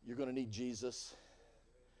 you're going to need Jesus.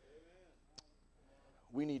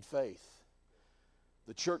 We need faith.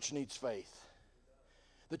 The church needs faith.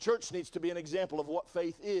 The church needs to be an example of what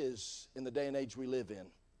faith is in the day and age we live in.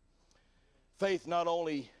 Faith not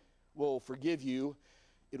only will forgive you,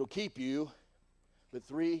 it'll keep you, but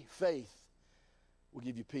 3, faith will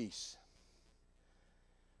give you peace.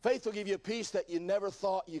 Faith will give you a peace that you never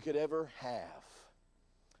thought you could ever have.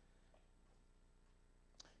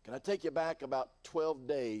 Can I take you back about 12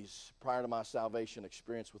 days prior to my salvation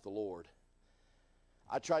experience with the Lord?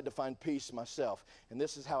 I tried to find peace myself, and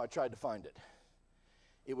this is how I tried to find it.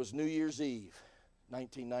 It was New Year's Eve,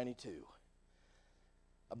 1992.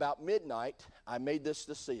 About midnight, I made this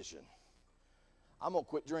decision. I'm going to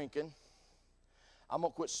quit drinking. I'm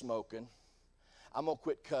going to quit smoking, I'm going to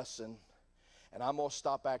quit cussing, and I'm going to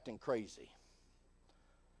stop acting crazy.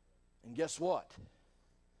 And guess what?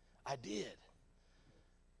 I did.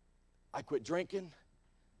 I quit drinking,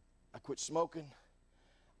 I quit smoking,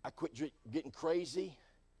 I quit getting crazy.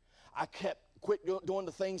 I quit doing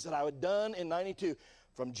the things that I had done in 92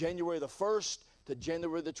 from January the 1st to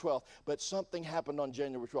January the 12th. But something happened on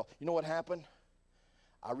January 12th. You know what happened?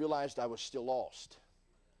 I realized I was still lost.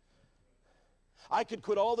 I could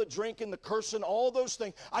quit all the drinking, the cursing, all those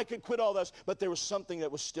things. I could quit all those, but there was something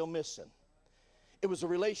that was still missing. It was a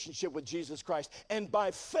relationship with Jesus Christ. And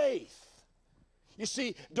by faith, you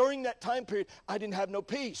see, during that time period, I didn't have no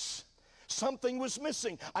peace. Something was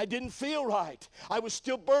missing. I didn't feel right. I was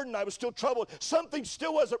still burdened. I was still troubled. Something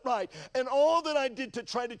still wasn't right. And all that I did to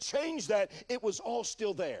try to change that, it was all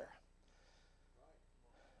still there.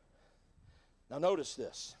 Now notice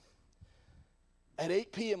this. At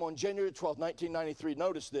 8 p.m. on January 12, 1993,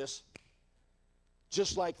 notice this.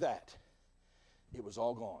 Just like that, it was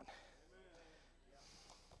all gone.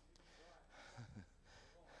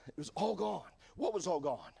 It was all gone. What was all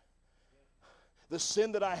gone? The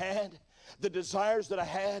sin that I had, the desires that I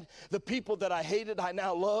had, the people that I hated, I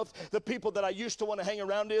now loved, the people that I used to want to hang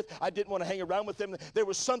around with, I didn't want to hang around with them. There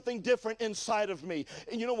was something different inside of me.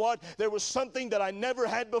 And you know what? There was something that I never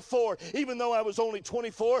had before. Even though I was only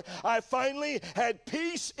 24, I finally had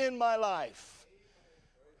peace in my life.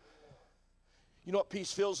 You know what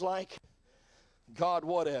peace feels like? God,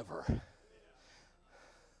 whatever.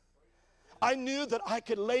 I knew that I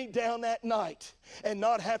could lay down that night and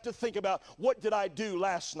not have to think about what did I do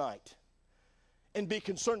last night and be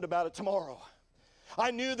concerned about it tomorrow. I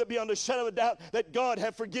knew that beyond a shadow of a doubt that God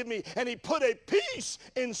had forgiven me and He put a peace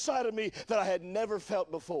inside of me that I had never felt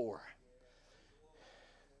before.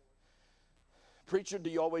 Preacher, do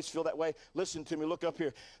you always feel that way? Listen to me, look up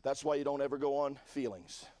here. That's why you don't ever go on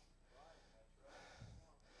feelings.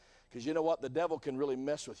 Because you know what? The devil can really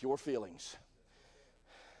mess with your feelings.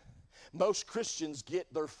 Most Christians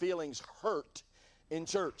get their feelings hurt in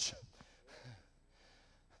church.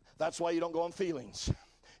 That's why you don't go on feelings.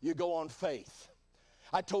 You go on faith.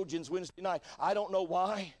 I told you Wednesday night, I don't know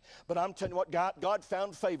why, but I'm telling you what, God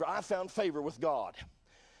found favor. I found favor with God.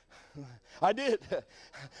 I did.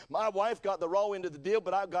 My wife got the raw end of the deal,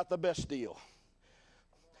 but I got the best deal.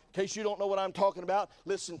 In case you don't know what I'm talking about,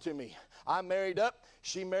 listen to me. I married up,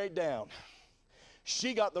 she married down.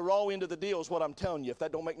 She got the raw end of the deal is what I'm telling you, if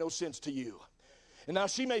that don't make no sense to you. And now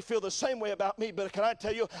she may feel the same way about me, but can I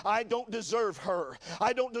tell you, I don't deserve her.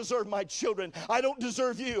 I don't deserve my children. I don't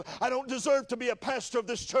deserve you. I don't deserve to be a pastor of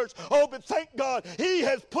this church. Oh, but thank God He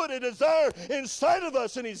has put a desire inside of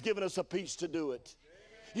us and He's given us a peace to do it.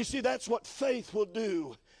 You see, that's what faith will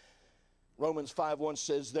do. Romans 5:1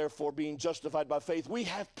 says, therefore, being justified by faith, we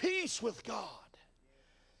have peace with God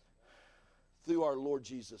through our Lord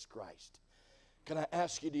Jesus Christ. Can I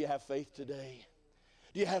ask you, do you have faith today?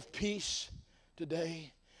 Do you have peace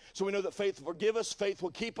today? So we know that faith will forgive us, faith will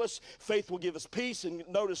keep us, faith will give us peace, and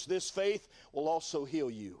notice this, faith will also heal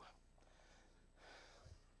you.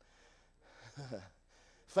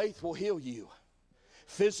 Faith will heal you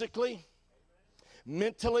physically,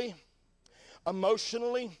 mentally,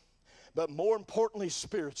 emotionally, but more importantly,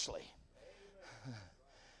 spiritually.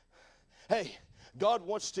 Hey, God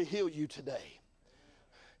wants to heal you today.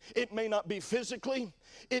 It may not be physically,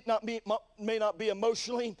 it may not be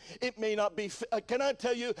emotionally, it may not be, can I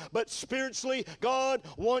tell you, but spiritually, God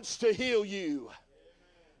wants to heal you.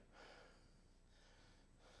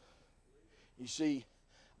 You see,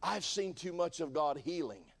 I've seen too much of God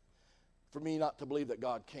healing for me not to believe that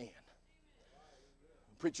God can.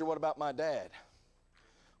 Preacher, what about my dad?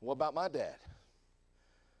 What about my dad?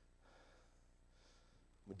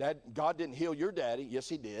 God didn't heal your daddy. Yes,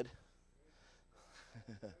 He did.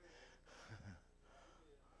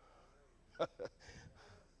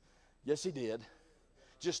 Yes, He did.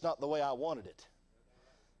 Just not the way I wanted it.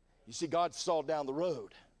 You see, God saw down the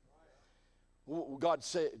road. God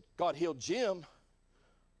healed Jim.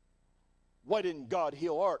 Why didn't God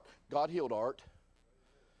heal Art? God healed Art.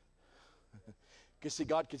 Because see,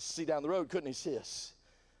 God could see down the road, couldn't He, sis?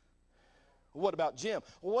 What about Jim?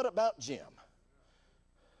 Well, what about Jim?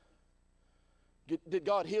 Did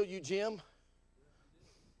God heal you, Jim?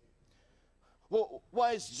 Well,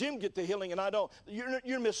 why does Jim get the healing and I don't?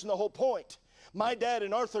 You're missing the whole point. My dad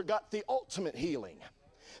and Arthur got the ultimate healing.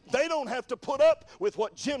 They don't have to put up with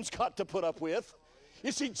what Jim's got to put up with.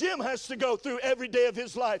 You see, Jim has to go through every day of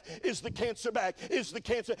his life. Is the cancer back? Is the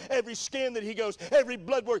cancer? Every scan that he goes, every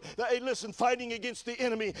blood work. Hey, listen, fighting against the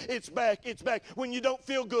enemy, it's back, it's back. When you don't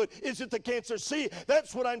feel good, is it the cancer? See,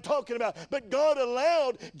 that's what I'm talking about. But God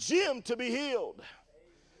allowed Jim to be healed.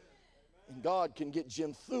 And God can get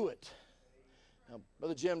Jim through it. Now,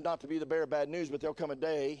 Brother Jim, not to be the bearer of bad news, but there'll come a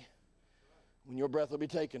day when your breath will be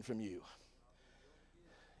taken from you.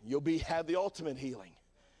 You'll have the ultimate healing.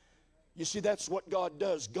 You see, that's what God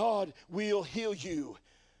does. God will heal you.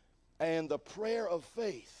 And the prayer of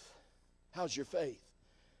faith, how's your faith?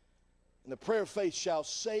 And the prayer of faith shall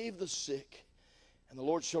save the sick, and the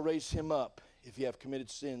Lord shall raise him up. If you have committed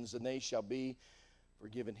sins, and they shall be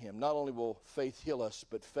forgiven him. Not only will faith heal us,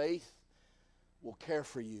 but faith will care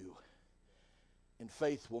for you, and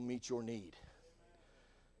faith will meet your need.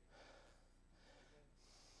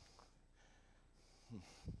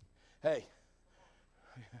 Hey,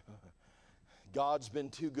 God's been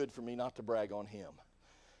too good for me not to brag on him.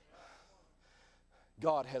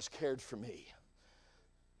 God has cared for me.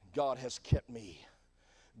 God has kept me.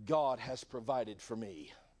 God has provided for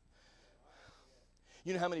me.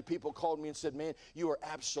 You know how many people called me and said, man, you are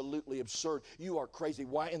absolutely absurd. You are crazy.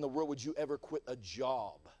 Why in the world would you ever quit a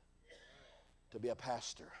job to be a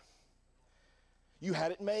pastor? You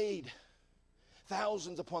had it made.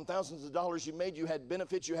 Thousands upon thousands of dollars you made. You had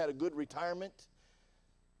benefits. You had a good retirement.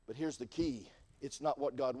 But here's the key. It's not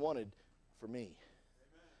what God wanted for me.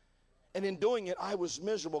 And in doing it, I was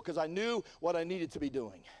miserable because I knew what I needed to be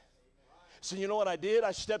doing. So you know what I did?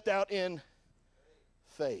 I stepped out in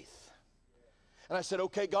faith. And I said,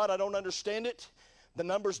 okay, God, I don't understand it. The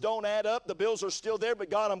numbers don't add up. The bills are still there. But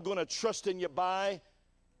God, I'm going to trust in you by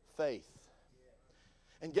faith.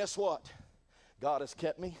 And guess what? God has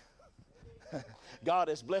kept me. God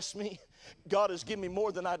has blessed me. God has given me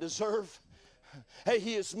more than I deserve. Hey,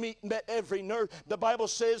 he has met every nerve. The Bible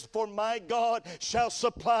says, for my God shall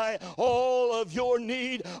supply all of your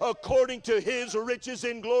need according to his riches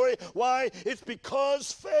in glory. Why? It's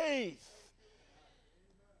because faith.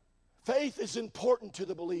 Faith is important to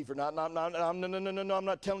the believer. No, I'm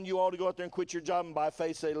not telling you all to go out there and quit your job and by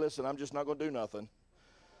faith say, listen, I'm just not going to do nothing.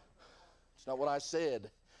 It's not what I said.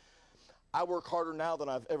 I work harder now than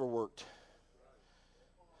I've ever worked.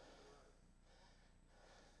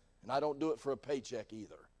 And I don't do it for a paycheck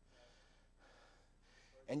either.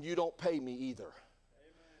 And you don't pay me either.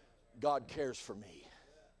 God cares for me.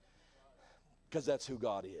 Because that's who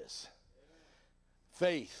God is.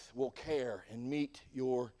 Faith will care and meet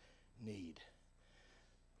your need.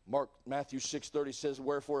 Matthew 6:30 says,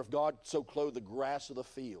 wherefore if God so clothe the grass of the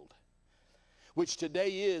field, which today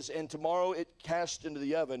is and tomorrow it cast into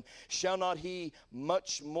the oven, shall not he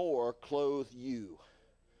much more clothe you,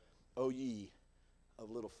 O ye of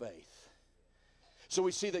little faith? So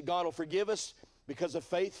we see that God will forgive us because of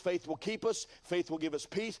faith. Faith will keep us. Faith will give us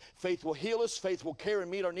peace. Faith will heal us. Faith will care and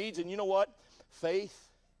meet our needs. And you know what? Faith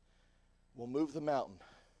will move the mountain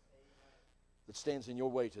that stands in your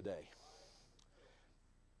way today.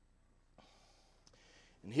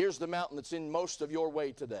 And here's the mountain that's in most of your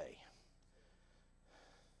way today.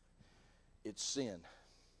 It's sin.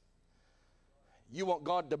 You want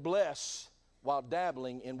God to bless while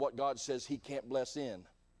dabbling in what God says he can't bless in.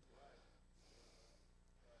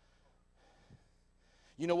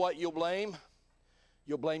 You know what you'll blame?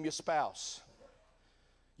 You'll blame your spouse.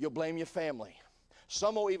 You'll blame your family.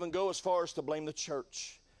 Some will even go as far as to blame the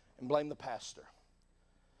church and blame the pastor.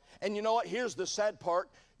 And you know what? Here's the sad part.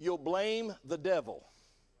 You'll blame the devil.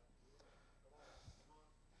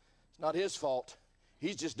 It's not his fault.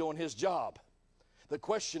 He's just doing his job. The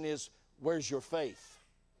question is, where's your faith?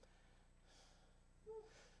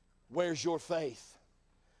 Where's your faith?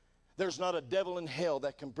 There's not a devil in hell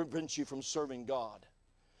that can prevent you from serving God.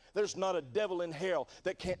 There's not a devil in hell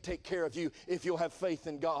that can't take care of you if you'll have faith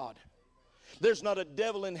in God. There's not a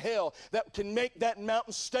devil in hell that can make that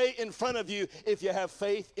mountain stay in front of you if you have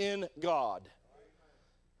faith in God.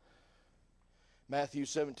 Matthew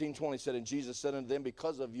 17:20 said, and Jesus said unto them,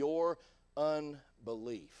 because of your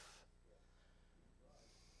unbelief.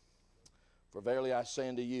 For verily I say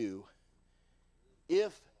unto you,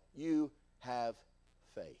 if you have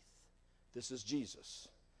faith, this is Jesus,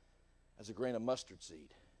 as a grain of mustard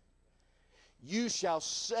seed, you shall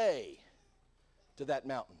say to that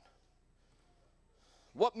mountain.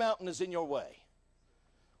 What mountain is in your way?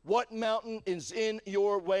 What mountain is in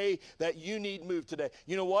your way that you need moved today?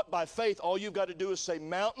 You know what? By faith, all you've got to do is say,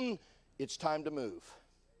 mountain, it's time to move.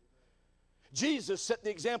 Jesus set the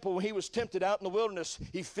example when he was tempted out in the wilderness.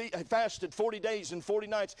 He fasted 40 days and 40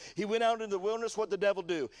 nights. He went out into the wilderness. What did the devil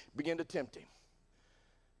do? Began to tempt him.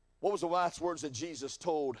 What was the last words that Jesus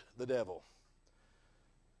told the devil?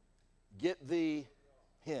 Get thee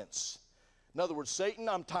hence. In other words, Satan,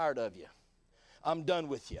 I'm tired of you. I'm done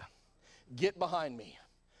with you. Get behind me.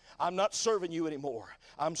 I'm not serving you anymore.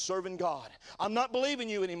 I'm serving God. I'm not believing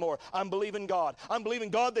you anymore. I'm believing God. I'm believing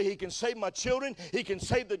God that He can save my children. He can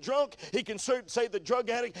save the drunk. He can save the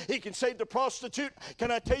drug addict. He can save the prostitute.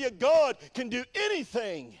 Can I tell you, God can do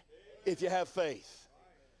anything if you have faith.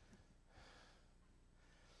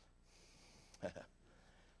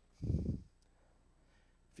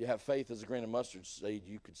 If you have faith as a grain of mustard seed,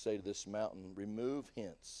 you could say to this mountain, remove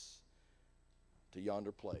hence to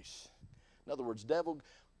yonder place. In other words, devil,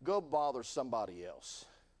 go bother somebody else.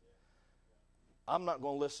 I'm not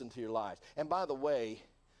going to listen to your lies. And by the way,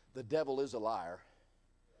 the devil is a liar.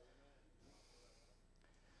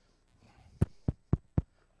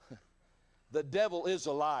 The devil is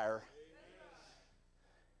a liar.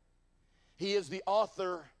 He is the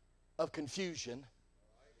author of confusion.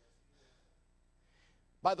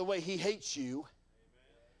 By the way, he hates you.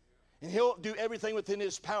 And he'll do everything within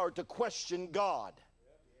his power to question God.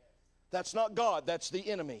 That's not God, that's the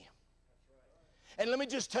enemy. And let me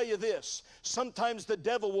just tell you this. Sometimes the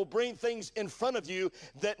devil will bring things in front of you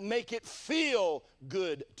that make it feel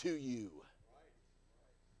good to you.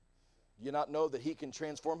 You not know that he can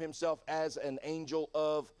transform himself as an angel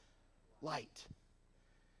of light.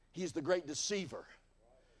 He's the great deceiver.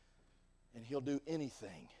 And he'll do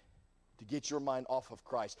anything to get your mind off of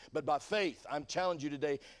Christ. But by faith, I'm challenging you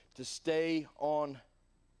today to stay on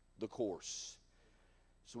the course.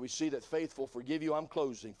 So we see that faith will forgive you. I'm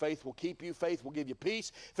closing. Faith will keep you. Faith will give you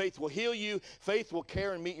peace. Faith will heal you. Faith will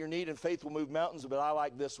care and meet your need. And faith will move mountains. But I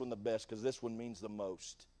like this one the best because this one means the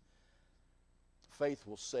most. Faith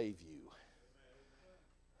will save you.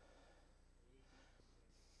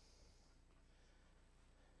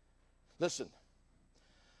 Listen,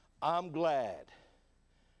 I'm glad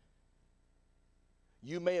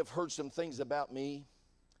you may have heard some things about me,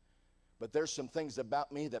 but there's some things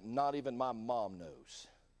about me that not even my mom knows.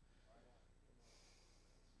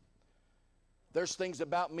 There's things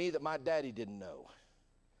about me that my daddy didn't know.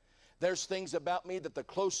 There's things about me that the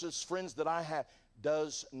closest friends that I have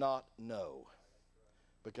does not know.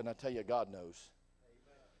 But can I tell you, God knows.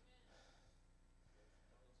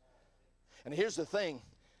 And here's the thing.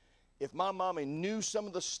 If my mommy knew some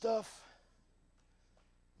of the stuff,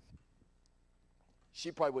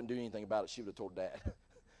 she probably wouldn't do anything about it. She would have told Dad.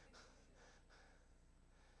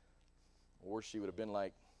 Or she would have been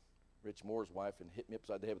like Rich Moore's wife and hit me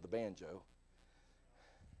upside the head with the banjo.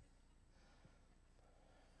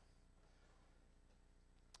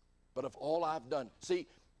 But of all I've done, see,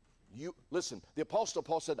 you listen, the Apostle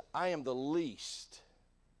Paul said, I am the least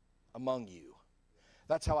among you.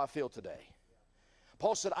 That's how I feel today.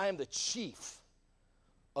 Paul said, I am the chief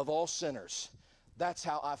of all sinners. That's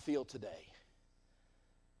how I feel today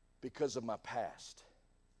because of my past.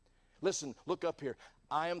 Listen, look up here.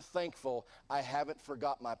 I am thankful I haven't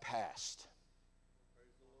forgot my past.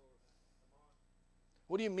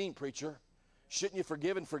 What do you mean, preacher? Shouldn't you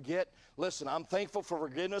forgive and forget? Listen, I'm thankful for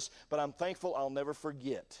forgiveness, but I'm thankful I'll never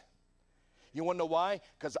forget. You want to know why?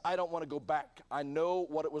 Because I don't want to go back. I know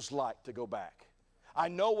what it was like to go back. I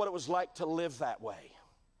know what it was like to live that way.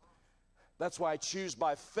 That's why I choose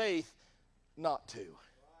by faith not to.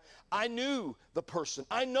 I knew the person.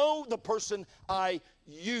 I know the person I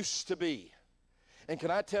used to be. And can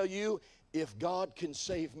I tell you, if God can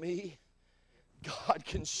save me, God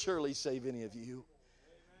can surely save any of you.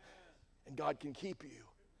 And God can keep you.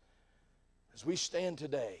 As we stand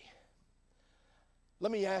today, let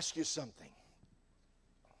me ask you something.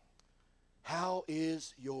 How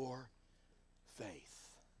is your faith?